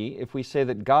Trinity if we say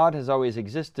that God has always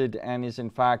existed and is in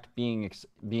fact being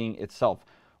itself?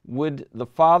 Would the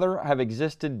Father have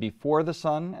existed before the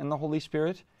Son and the Holy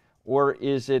Spirit? Or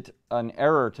is it an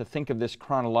error to think of this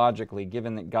chronologically,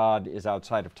 given that God is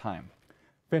outside of time?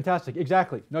 Fantastic,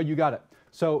 exactly. No, you got it.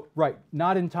 So, right,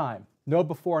 not in time, no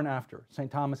before and after. St.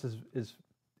 Thomas is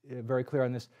very clear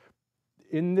on this.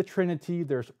 In the Trinity,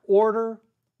 there's order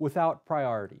without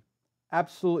priority.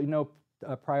 Absolutely no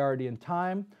priority in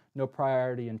time, no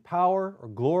priority in power or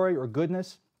glory or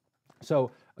goodness.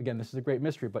 So again, this is a great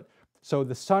mystery, but so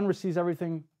the Son receives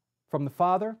everything from the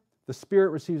Father, the Spirit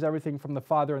receives everything from the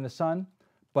Father and the Son,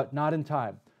 but not in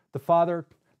time. The Father,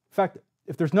 in fact,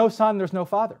 if there's no Son, there's no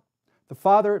Father. The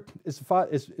Father is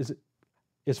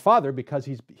Father because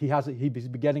he's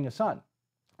begetting a Son.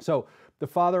 So the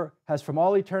Father has from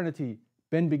all eternity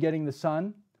been begetting the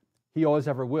Son. He always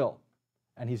ever will,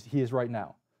 and he is right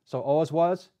now. So always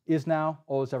was, is now,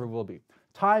 always ever will be.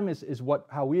 Time is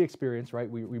how we experience, right?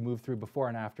 We move through before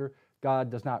and after. God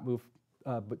does not move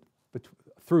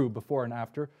through before and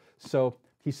after. So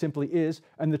he simply is,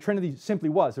 and the Trinity simply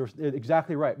was.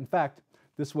 Exactly right. In fact,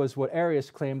 this was what Arius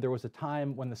claimed. There was a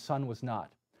time when the Son was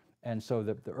not. And so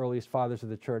the earliest fathers of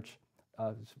the church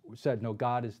said, no,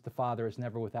 God is the Father is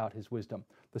never without his wisdom.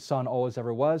 The Son always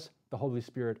ever was. The Holy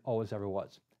Spirit always ever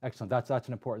was. Excellent. That's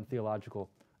an important theological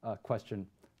question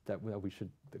that we should,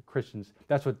 the Christians,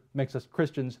 that's what makes us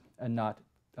Christians and not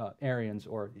Arians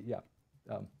or,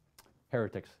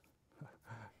 heretics.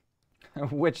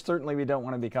 Which certainly we don't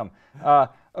want to become.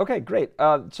 Okay, great.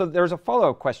 So there's a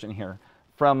follow-up question here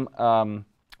from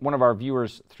one of our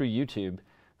viewers through YouTube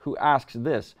who asks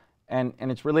this, and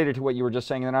it's related to what you were just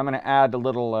saying, and I'm going to add a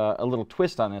little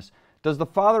twist on this. Does the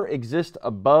Father exist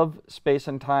above space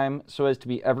and time so as to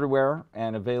be everywhere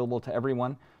and available to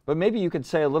everyone? But maybe you could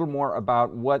say a little more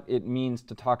about what it means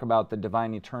to talk about the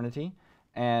divine eternity,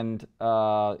 and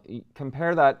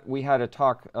compare that. We had a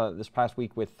talk this past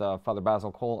week with Father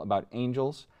Basil Cole about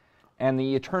angels and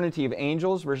the eternity of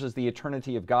angels versus the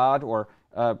eternity of God, or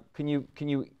can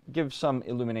you give some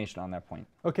illumination on that point?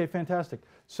 Okay, fantastic.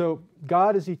 So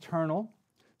God is eternal,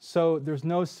 so there's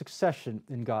no succession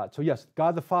in God. So yes,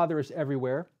 God the Father is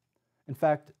everywhere, in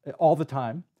fact, all the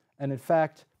time, and in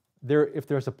fact, if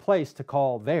there's a place to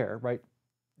call there, right,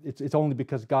 it's only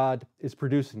because God is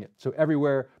producing it. So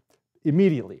everywhere,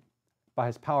 immediately, by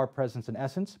his power, presence, and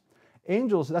essence.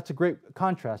 Angels, that's a great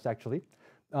contrast, actually.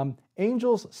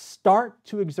 Angels start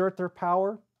to exert their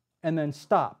power and then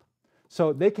stop.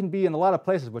 So they can be in a lot of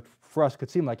places, which for us could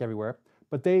seem like everywhere,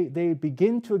 but they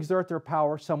begin to exert their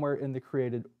power somewhere in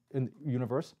the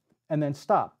universe and then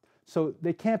stop. So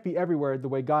they can't be everywhere the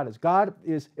way God is. God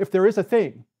is, if there is a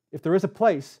thing, if there is a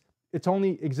place, it's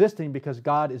only existing because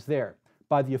God is there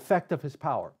by the effect of his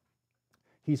power.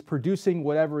 He's producing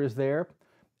whatever is there,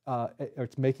 or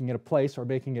it's making it a place or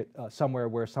making it somewhere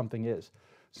where something is.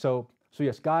 So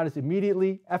yes, God is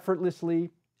immediately,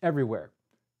 effortlessly everywhere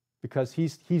because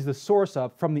he's the source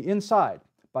of, from the inside,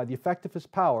 by the effect of his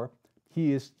power,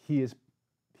 he is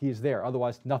there.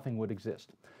 Otherwise, nothing would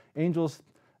exist. Angels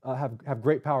have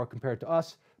great power compared to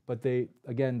us, but the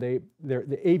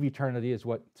aveternity is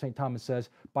what St. Thomas says.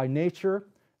 By nature,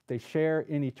 they share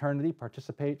in eternity,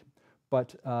 participate,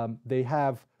 but they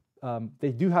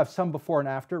do have some before and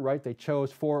after, right? They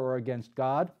chose for or against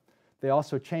God. They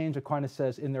also change, Aquinas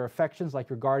says, in their affections, like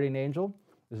your guardian angel.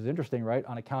 This is interesting, right?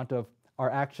 On account of our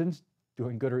actions,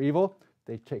 doing good or evil,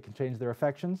 they can change their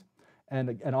affections.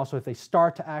 And also if they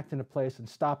start to act in a place and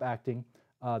stop acting,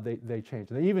 they change.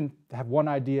 They even have one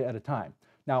idea at a time.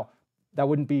 Now, that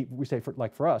wouldn't be, we say,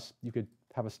 for us, you could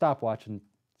have a stopwatch and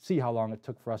see how long it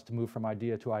took for us to move from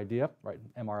idea to idea, right?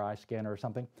 MRI scanner or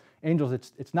something. Angels,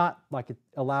 it's not like it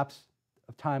elapsed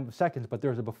of time of seconds, but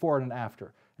there's a before and an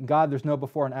after. In God, there's no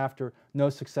before and after, no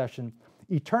succession.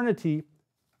 Eternity,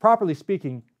 properly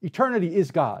speaking, eternity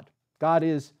is God. God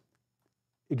is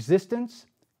existence,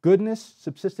 goodness,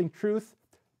 subsisting truth,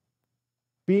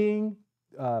 being.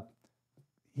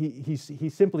 He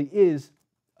simply is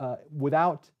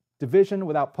without division,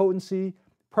 without potency,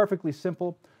 perfectly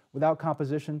simple, without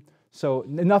composition. So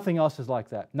nothing else is like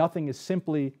that. Nothing is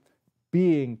simply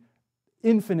being,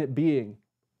 infinite being,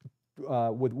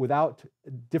 without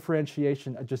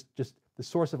differentiation, just the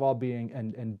source of all being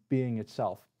and being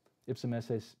itself. Ipsum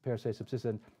esse per se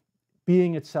subsistent.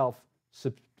 Being itself,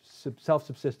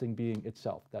 self-subsisting being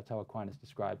itself. That's how Aquinas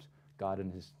describes God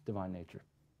and his divine nature.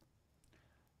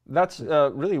 That's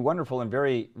really wonderful and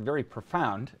very, very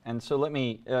profound. And so let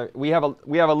me, we have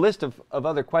a list of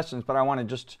other questions, but I want to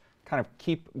just kind of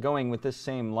keep going with this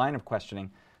same line of questioning.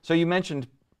 So you mentioned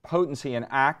potency and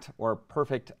act, or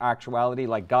perfect actuality,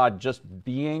 like God just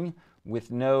being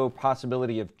with no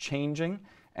possibility of changing.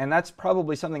 And that's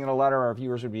probably something that a lot of our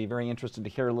viewers would be very interested to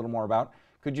hear a little more about.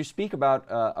 Could you speak about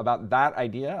that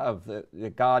idea of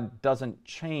that God doesn't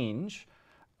change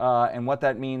and what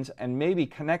that means, and maybe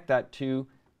connect that to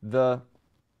the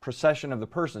procession of the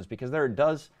persons? Because there it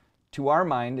does, to our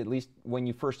mind, at least when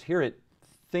you first hear it,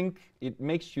 it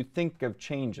makes you think of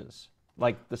changes,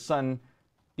 like the Son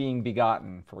being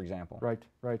begotten, for example.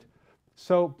 Right.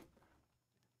 So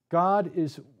God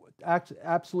is,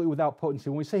 absolutely without potency.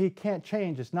 When we say he can't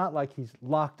change, it's not like he's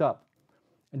locked up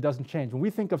and doesn't change. When we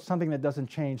think of something that doesn't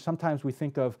change, sometimes we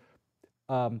think of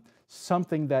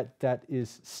something that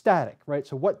is static, right?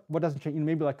 So what doesn't change?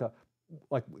 Maybe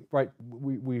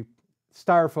we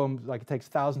styrofoam, like it takes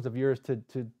thousands of years to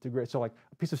degrade. So like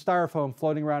a piece of styrofoam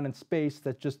floating around in space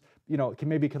that just,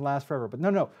 can last forever. But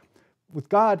no. With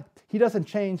God, he doesn't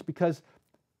change because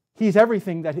he's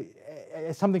everything that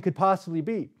something could possibly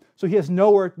be. So he has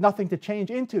nothing to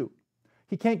change into.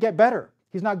 He can't get better.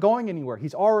 He's not going anywhere.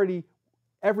 He's already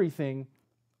everything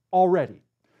already.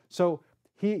 So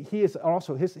he is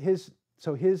also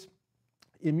his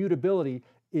immutability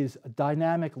is a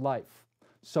dynamic life.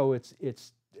 So it's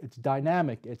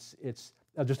dynamic. It's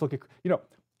I'll just look at,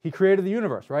 he created the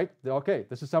universe, right? Okay,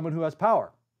 this is someone who has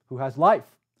power, who has life.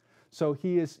 So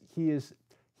he is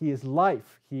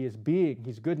life. He is being.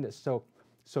 He's goodness. So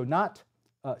he's not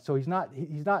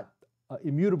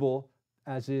immutable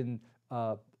as in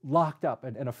locked up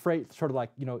and afraid, sort of like,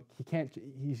 he can't.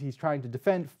 He's trying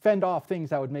to fend off things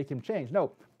that would make him change.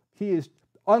 No, he is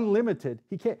unlimited.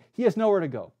 He has nowhere to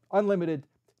go. Unlimited,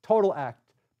 total act,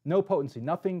 no potency,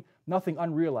 nothing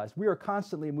unrealized. We are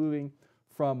constantly moving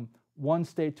from one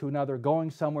state to another,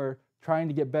 going somewhere, trying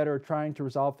to get better, trying to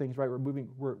resolve things, right?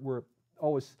 We're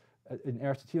always, in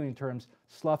Aristotelian terms,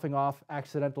 sloughing off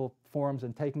accidental forms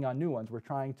and taking on new ones. We're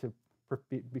trying to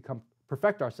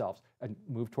perfect ourselves and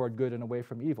move toward good and away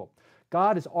from evil.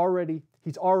 God he's already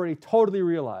totally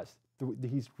realized.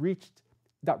 He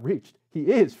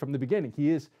is from the beginning. He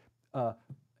is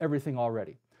everything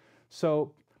already.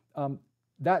 So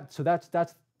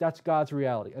that's God's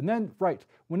reality. And then, right,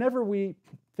 whenever we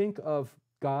think of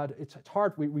God, it's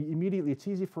hard. It's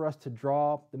easy for us to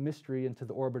draw the mystery into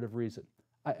the orbit of reason,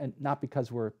 and not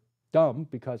because we're dumb,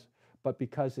 but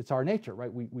because it's our nature,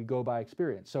 right? We go by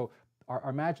experience. So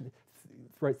our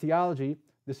theology.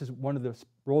 This is one of the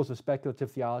roles of speculative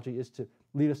theology, is to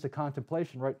lead us to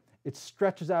contemplation, right? It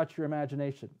stretches out your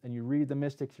imagination, and you read the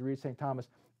mystics, you read St. Thomas,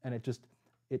 and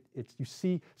you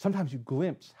see, sometimes you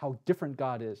glimpse how different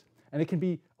God is, and it can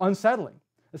be unsettling,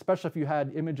 especially if you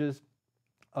had images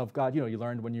of God, you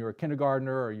learned when you were a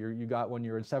kindergartner, or you got when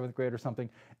you were in 7th grade or something,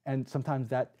 and sometimes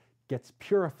that gets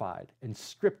purified and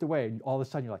stripped away, and all of a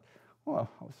sudden you're like, oh,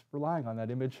 I was relying on that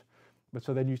image. But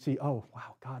so then you see, oh,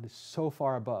 wow, God is so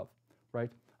far above, right?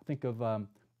 Think of,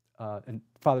 and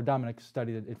Father Dominic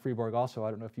studied it in Fribourg also. I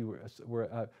don't know if you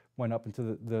went up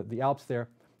into the Alps there,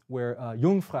 where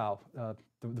Jungfrau, the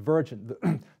Virgin,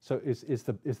 so is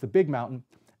the big mountain,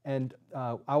 and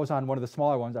I was on one of the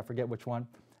smaller ones, I forget which one,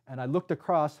 and I looked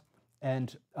across,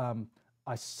 and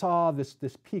I saw this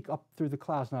peak up through the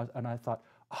clouds, and I thought,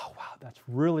 oh wow, that's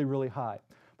really, really high.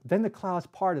 But then the clouds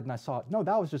parted, and I saw, no,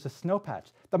 that was just a snow patch.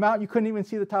 The mountain, you couldn't even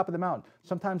see the top of the mountain.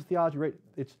 Sometimes theology, right,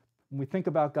 when we think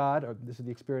about God, or this is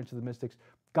the experience of the mystics,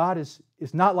 God is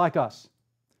not like us.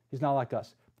 He's not like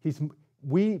us.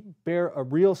 We bear a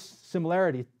real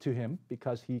similarity to him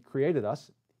because he created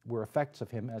us. We're effects of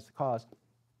him as the cause.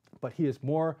 But he is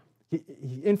more,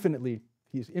 he's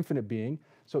infinite being,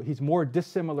 so he's more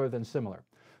dissimilar than similar.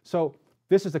 So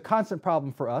this is a constant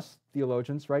problem for us,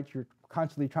 theologians, right? You're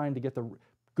constantly trying to get the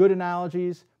good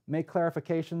analogies, make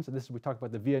clarifications, and this is, we talk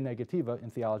about the via negativa in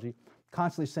theology,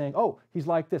 constantly saying, oh, he's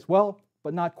like this. Well,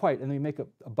 but not quite. And then we make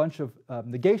a bunch of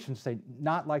negations, say,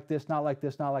 not like this, not like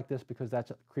this, not like this, because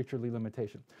that's a creaturely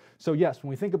limitation. So yes, when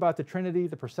we think about the Trinity,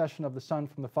 the procession of the Son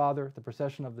from the Father, the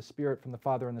procession of the Spirit from the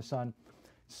Father and the Son,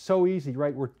 so easy,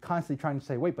 right? We're constantly trying to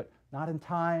say, wait, but not in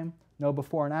time, no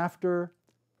before and after,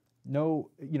 no,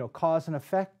 cause and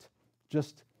effect,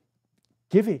 just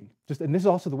giving. And this is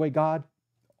also the way God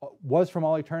was from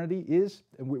all eternity, is,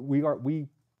 and we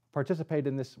participate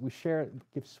in this,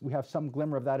 we have some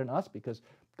glimmer of that in us because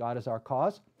God is our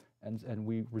cause, and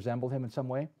we resemble him in some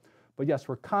way. But yes,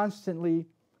 we're constantly,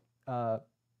 I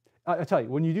tell you,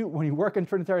 when you work in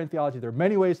Trinitarian theology, there are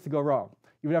many ways to go wrong.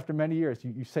 Even after many years,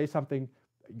 you say something,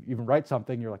 you even write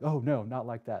something, you're like, oh no, not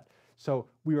like that. So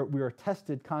we are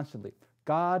tested constantly.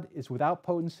 God is without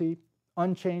potency,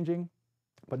 unchanging,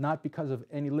 but not because of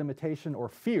any limitation or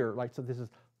fear, like, so this is,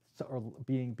 or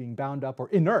being bound up or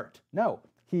inert. No,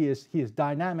 he is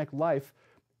dynamic life,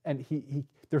 and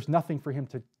there's nothing for him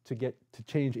to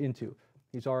change into.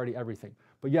 He's already everything.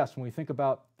 But yes, when we think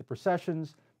about the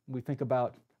processions, when we think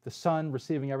about the Son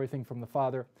receiving everything from the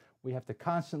Father, we have to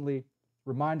constantly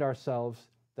remind ourselves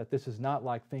that this is not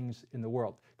like things in the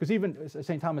world. Because even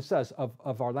St. Thomas says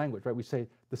of our language, right? We say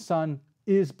the Son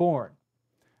is born.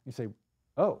 You say,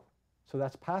 oh, so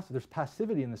that's passive. There's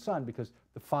passivity in the Son because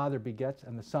the Father begets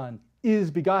and the Son is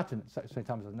begotten. St.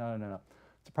 Thomas says, no.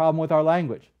 It's a problem with our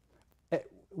language.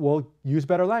 we'll use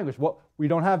better language. Well, we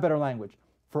don't have better language.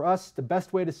 For us, the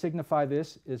best way to signify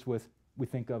this is with, we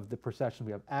think of the procession.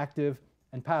 We have active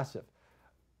and passive.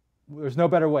 There's no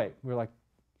better way. We're like,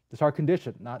 it's our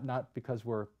condition, not because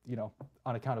we're,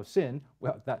 on account of sin.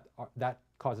 Well, that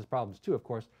causes problems too, of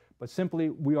course, but simply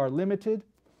we are limited,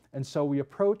 and so we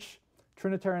approach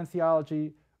Trinitarian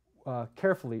theology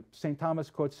carefully. St. Thomas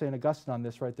quotes St. Augustine on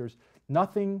this, right? There's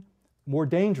nothing more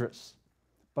dangerous,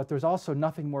 but there's also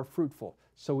nothing more fruitful.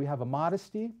 So we have a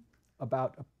modesty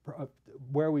about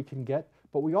where we can get,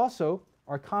 but we also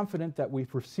are confident that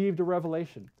we've received a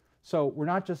revelation. So we're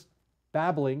not just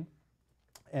babbling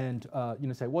and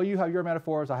say, well, you have your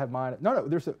metaphors, I have mine. No,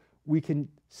 we can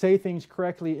say things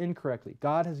correctly, incorrectly.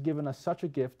 God has given us such a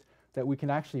gift that we can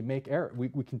actually make error. We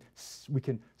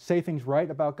can say things right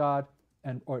about God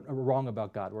or wrong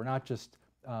about God. We're not just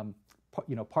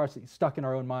stuck in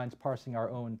our own minds, parsing our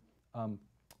own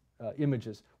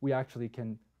images. We actually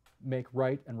can make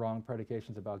right and wrong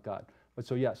predications about God. But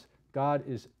so yes, God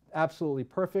is absolutely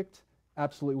perfect,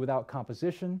 absolutely without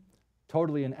composition,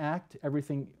 totally in act,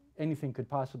 anything could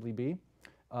possibly be.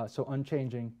 So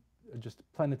unchanging, just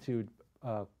plenitude,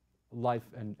 life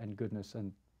and goodness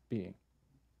and being.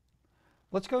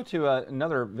 Let's go to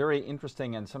another very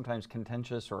interesting and sometimes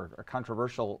contentious or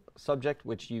controversial subject,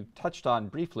 which you touched on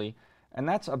briefly, and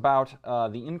that's about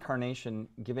the incarnation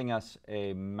giving us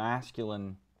a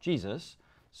masculine Jesus.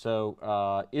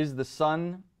 So is the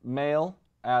Son male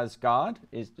as God?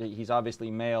 He's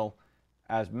obviously male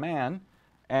as man.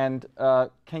 And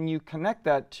can you connect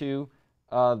that to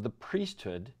the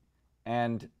priesthood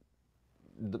and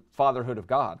the fatherhood of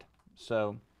God?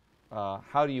 So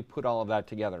how do you put all of that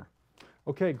together?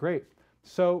 Okay, great.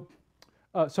 So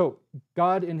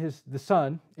God the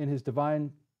Son, in his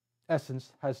divine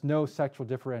essence, has no sexual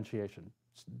differentiation.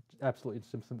 Absolutely,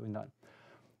 simply none.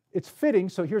 It's fitting.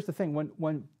 So here's the thing: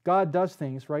 when God does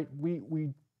things, right? We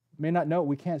may not know.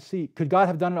 We can't see. Could God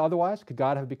have done it otherwise? Could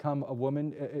God have become a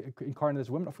woman, incarnate as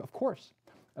a woman? Of course.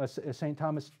 St.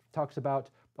 Thomas talks about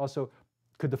also.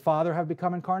 Could the Father have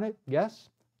become incarnate? Yes.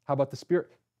 How about the Spirit?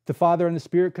 The Father and the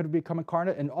Spirit could have become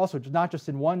incarnate, and also not just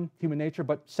in one human nature,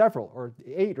 but several, or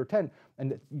 8 or 10.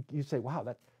 And you say, wow,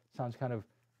 that sounds kind of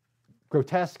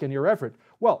grotesque and irreverent.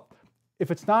 Well,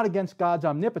 if it's not against God's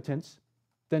omnipotence,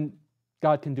 then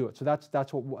God can do it. So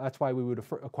that's why we would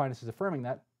Aquinas is affirming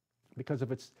that, because if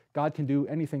God can do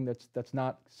anything that's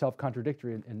not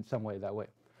self-contradictory in some way that way.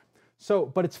 So,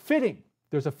 but it's fitting.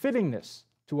 There's a fittingness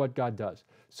to what God does.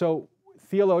 So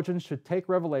theologians should take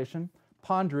revelation,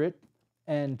 ponder it,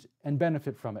 and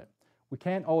benefit from it. We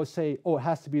can't always say, oh, it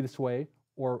has to be this way,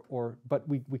 but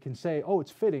we can say, oh,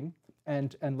 it's fitting,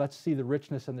 and let's see the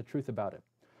richness and the truth about it.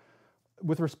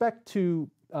 With respect to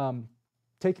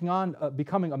taking on,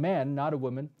 becoming a man, not a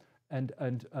woman, and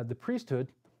the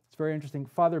priesthood, it's very interesting.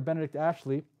 Father Benedict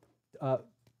Ashley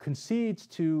concedes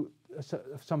to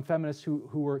some feminists who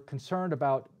were concerned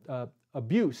about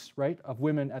abuse, right, of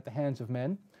women at the hands of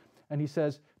men, and he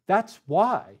says that's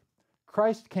why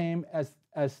Christ came as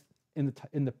in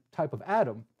the type of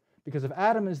Adam, because if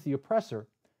Adam is the oppressor,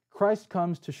 Christ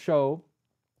comes to show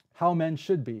how men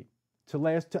should be,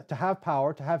 to have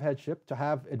power, to have headship, to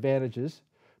have advantages,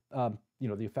 the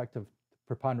effect of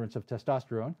preponderance of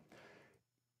testosterone,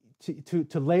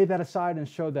 to lay that aside and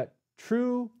show that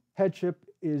true headship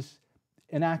is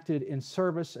enacted in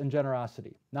service and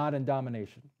generosity, not in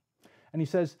domination. And he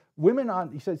says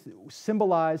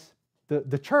symbolize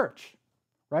the church,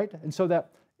 right? And so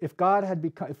that if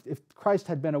Christ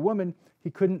had been a woman,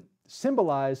 he couldn't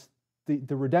symbolize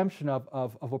the redemption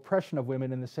of oppression of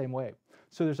women in the same way.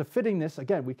 So there's a fittingness.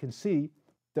 Again, we can see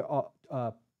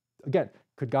again,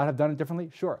 could God have done it differently?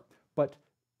 Sure, but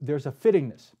there's a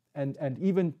fittingness, and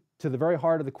even to the very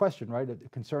heart of the question, right? A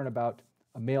concern about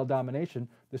a male domination.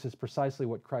 This is precisely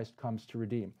what Christ comes to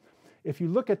redeem. If you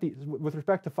look at with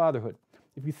respect to fatherhood,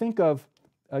 if you think of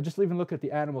just even look at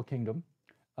the animal kingdom.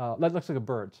 Let's look at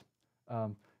birds.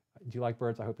 Do you like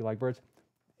birds? I hope you like birds.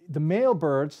 The male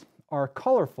birds are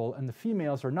colorful and the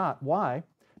females are not. Why?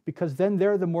 Because then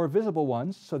they're the more visible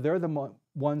ones, so they're the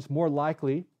ones more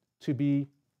likely to be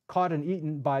caught and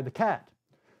eaten by the cat.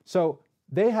 So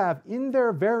they have in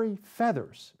their very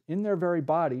feathers, in their very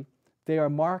body, they are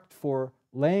marked for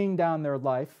laying down their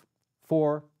life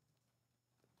for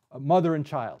a mother and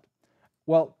child.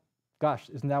 Well, gosh,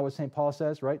 isn't that what St. Paul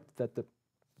says, right? That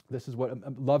this is what,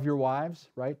 love your wives,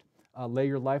 right? Lay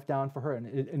your life down for her.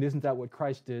 And isn't that what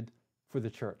Christ did for the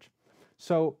church?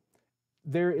 So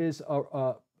there is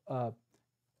the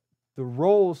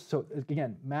roles, so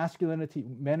again, masculinity,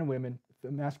 men and women,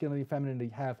 masculinity, femininity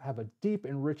have a deep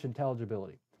and rich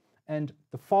intelligibility. And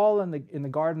the fall in the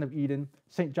Garden of Eden,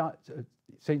 St.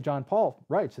 John Paul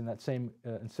writes in that same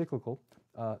encyclical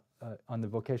on the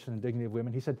vocation and dignity of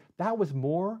women, he said that was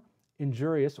more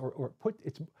injurious or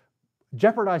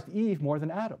jeopardized Eve more than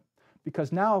Adam.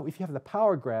 Because now if you have the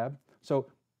power grab, so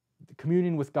the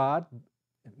communion with God,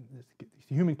 the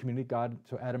human community, God,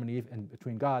 so Adam and Eve, and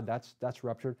between God, that's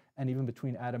ruptured, and even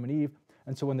between Adam and Eve.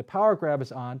 And so when the power grab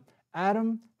is on,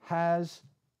 Adam has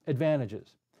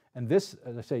advantages. And this,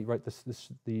 as I say, right,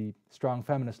 the strong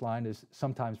feminist line is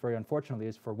sometimes, very unfortunately,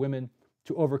 is for women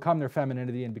to overcome their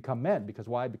femininity and become men. Because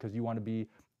why? Because you want to be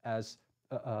as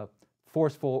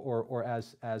forceful or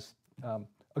as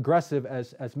aggressive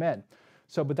as men.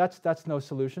 So, but that's no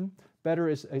solution. Better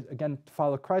is, again, to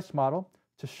follow Christ's model,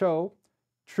 to show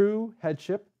true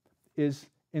headship is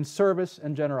in service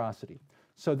and generosity.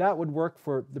 So that would work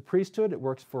for the priesthood, it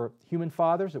works for human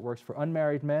fathers, it works for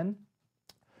unmarried men,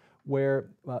 where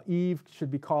Eve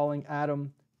should be calling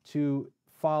Adam to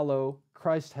follow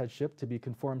Christ's headship, to be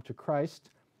conformed to Christ,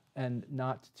 and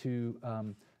not to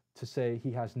say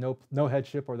he has no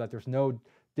headship, or that there's no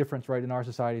difference, right, in our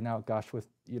society now, gosh, with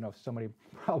so many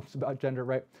problems about gender,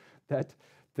 right, that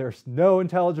there's no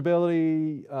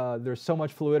intelligibility, there's so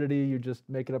much fluidity, you just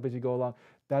make it up as you go along.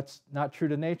 That's not true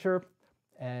to nature,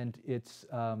 and it's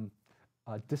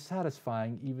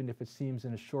dissatisfying, even if it seems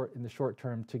in the short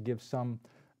term to give some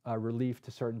relief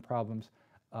to certain problems.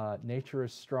 Nature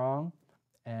is strong,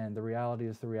 and the reality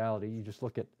is the reality. You just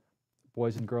look at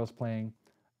boys and girls playing,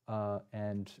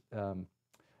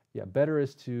 better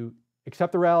is to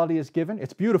accept the reality as given.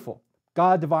 It's beautiful.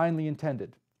 God divinely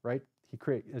intended, right?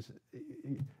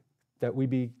 That we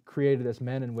be created as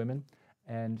men and women,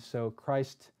 and so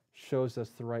Christ shows us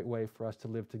the right way for us to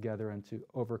live together and to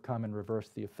overcome and reverse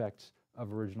the effects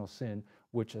of original sin,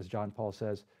 which, as John Paul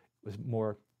says, was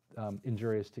more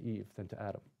injurious to Eve than to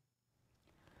Adam.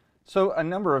 So a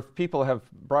number of people have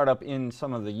brought up in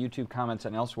some of the YouTube comments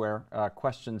and elsewhere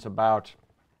questions about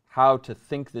how to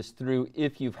think this through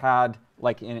if you've had,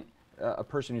 like in a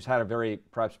person who's had a very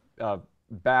perhaps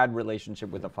bad relationship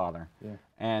with a father,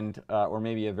 and or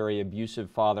maybe a very abusive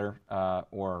father,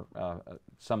 or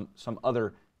some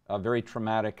other very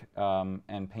traumatic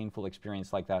and painful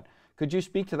experience like that. Could you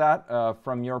speak to that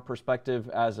from your perspective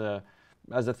as a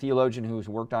theologian who's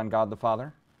worked on God the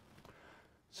Father?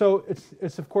 So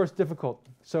it's of course difficult.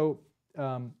 So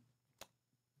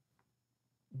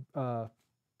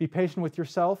be patient with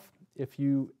yourself. If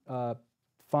you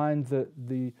find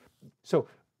so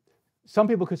some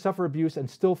people could suffer abuse and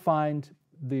still find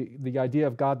the idea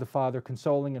of God the Father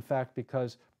consoling, in fact,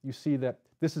 because you see that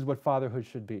this is what fatherhood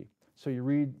should be. So you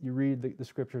read the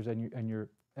scriptures and you're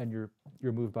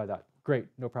moved by that. Great,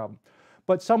 no problem.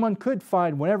 But someone could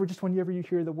find whenever you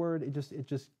hear the word, it's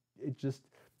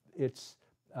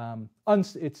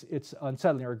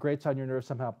unsettling or it grates on your nerves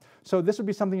somehow. So this would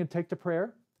be something to take to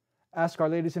prayer. Ask Our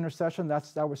Lady's intercession.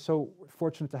 That was so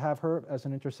fortunate to have her as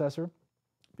an intercessor,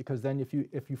 because then if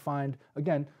you find,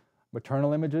 again,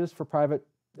 maternal images for private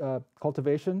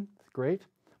cultivation, great.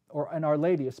 And Our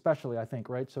Lady especially, I think,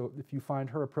 right? So if you find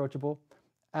her approachable,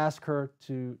 ask her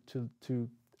to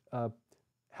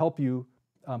help you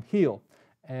heal.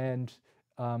 And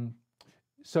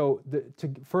so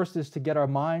first is to get our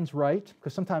minds right,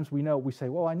 because sometimes we say,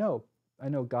 well, I know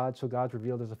God, so God's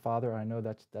revealed as a father, I know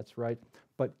that's right.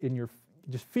 But in your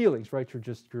just feelings, right,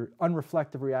 your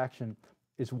unreflective reaction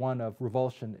is one of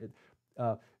revulsion.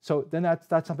 So then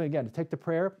that's something, again, to take the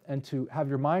prayer and to have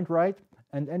your mind right,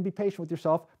 and be patient with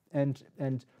yourself, and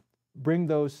bring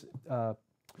those,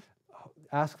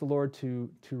 ask the Lord to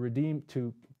redeem,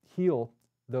 to heal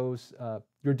those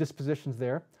your dispositions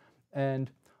there.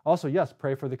 And also, yes,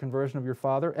 pray for the conversion of your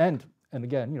father, and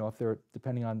again, if they're,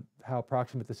 depending on how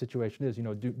proximate the situation is,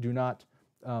 do not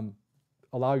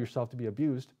allow yourself to be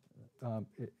abused.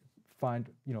 Find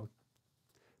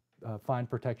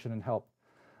protection and help.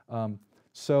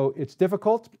 So it's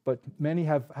difficult, but many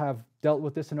have dealt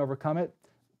with this and overcome it.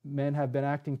 Men have been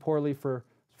acting poorly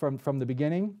from the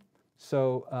beginning.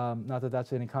 So not that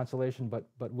that's any consolation,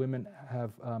 but women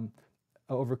have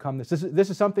overcome this. This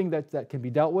is something that can be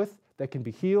dealt with, that can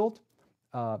be healed,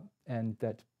 and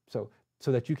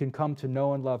so that you can come to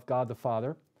know and love God the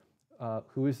Father,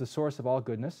 who is the source of all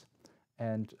goodness,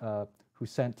 and who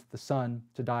sent the Son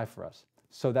to die for us,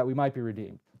 so that we might be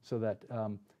redeemed, so that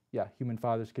human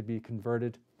fathers could be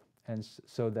converted, and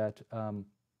so that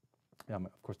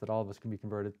of course that all of us can be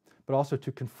converted, but also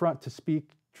to speak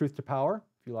truth to power,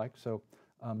 if you like. So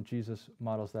Jesus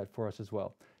models that for us as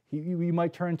well. We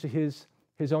might turn to his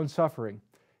own suffering,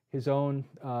 his own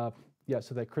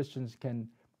so that Christians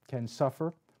can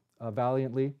suffer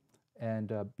valiantly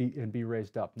and be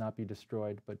raised up, not be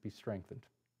destroyed, but be strengthened.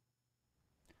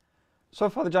 So,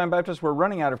 Father John Baptist, we're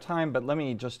running out of time, but let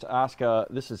me just ask,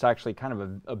 this is actually kind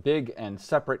of a big and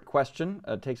separate question.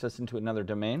 It takes us into another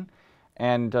domain.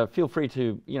 And feel free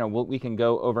to, we can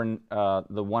go over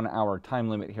the 1 hour time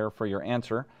limit here for your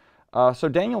answer. So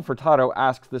Daniel Furtado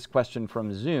asks this question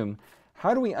from Zoom.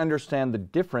 How do we understand the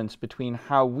difference between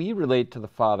how we relate to the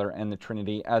Father and the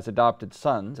Trinity as adopted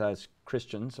sons, as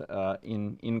Christians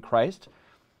in Christ,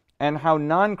 and how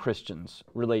non-Christians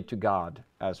relate to God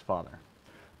as Father?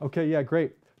 Okay, yeah,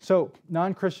 great. So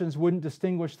non-Christians wouldn't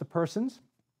distinguish the persons.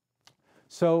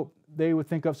 So they would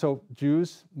think of,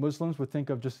 Jews, Muslims would think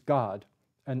of just God,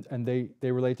 and they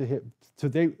relate to him. So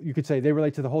you could say they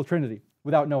relate to the whole Trinity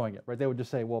without knowing it, right? They would just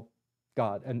say, well,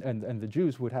 God, and the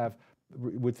Jews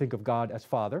would think of God as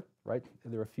Father, right?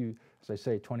 There are a few, as I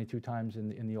say, 22 times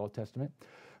in the Old Testament.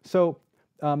 So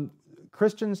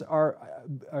Christians are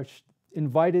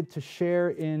invited to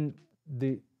share in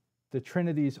the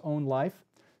Trinity's own life.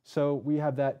 So we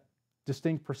have that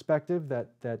distinct perspective,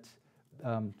 that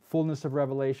fullness of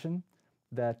revelation,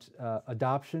 that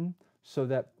adoption, so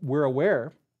that we're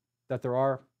aware that there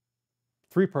are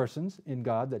three persons in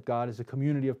God, that God is a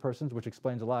community of persons, which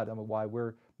explains a lot of why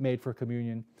we're made for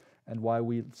communion and why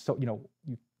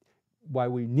why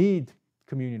we need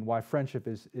communion, why friendship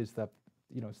is the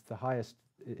it's the highest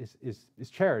is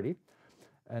charity,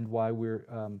 and why we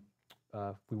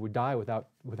would die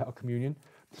without communion.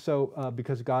 So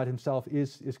because God Himself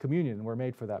is communion, and we're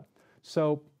made for that.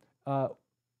 So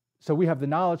we have the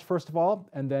knowledge first of all,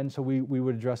 and then so we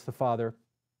would address the Father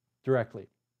directly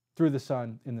through the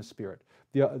Son in the Spirit.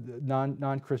 The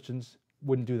non-Christians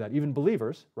wouldn't do that. Even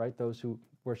believers, right? Those who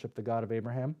worship the God of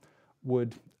Abraham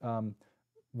would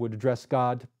address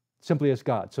God simply as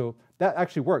God. So that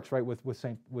actually works, right? With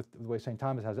the way St.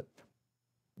 Thomas has it.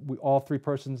 All three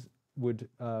persons would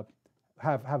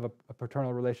have a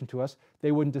paternal relation to us.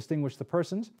 They wouldn't distinguish the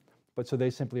persons, but so they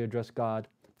simply address God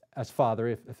as Father,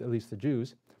 if at least the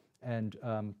Jews. And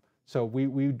so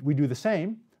we do the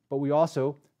same, but we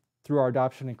also, through our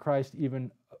adoption in Christ, even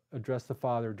address the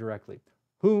Father directly,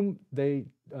 whom they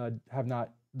have not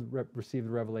received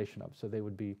the revelation of. So they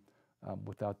would be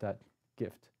without that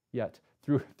gift yet.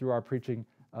 Through our preaching,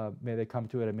 may they come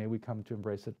to it, and may we come to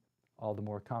embrace it all the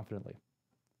more confidently.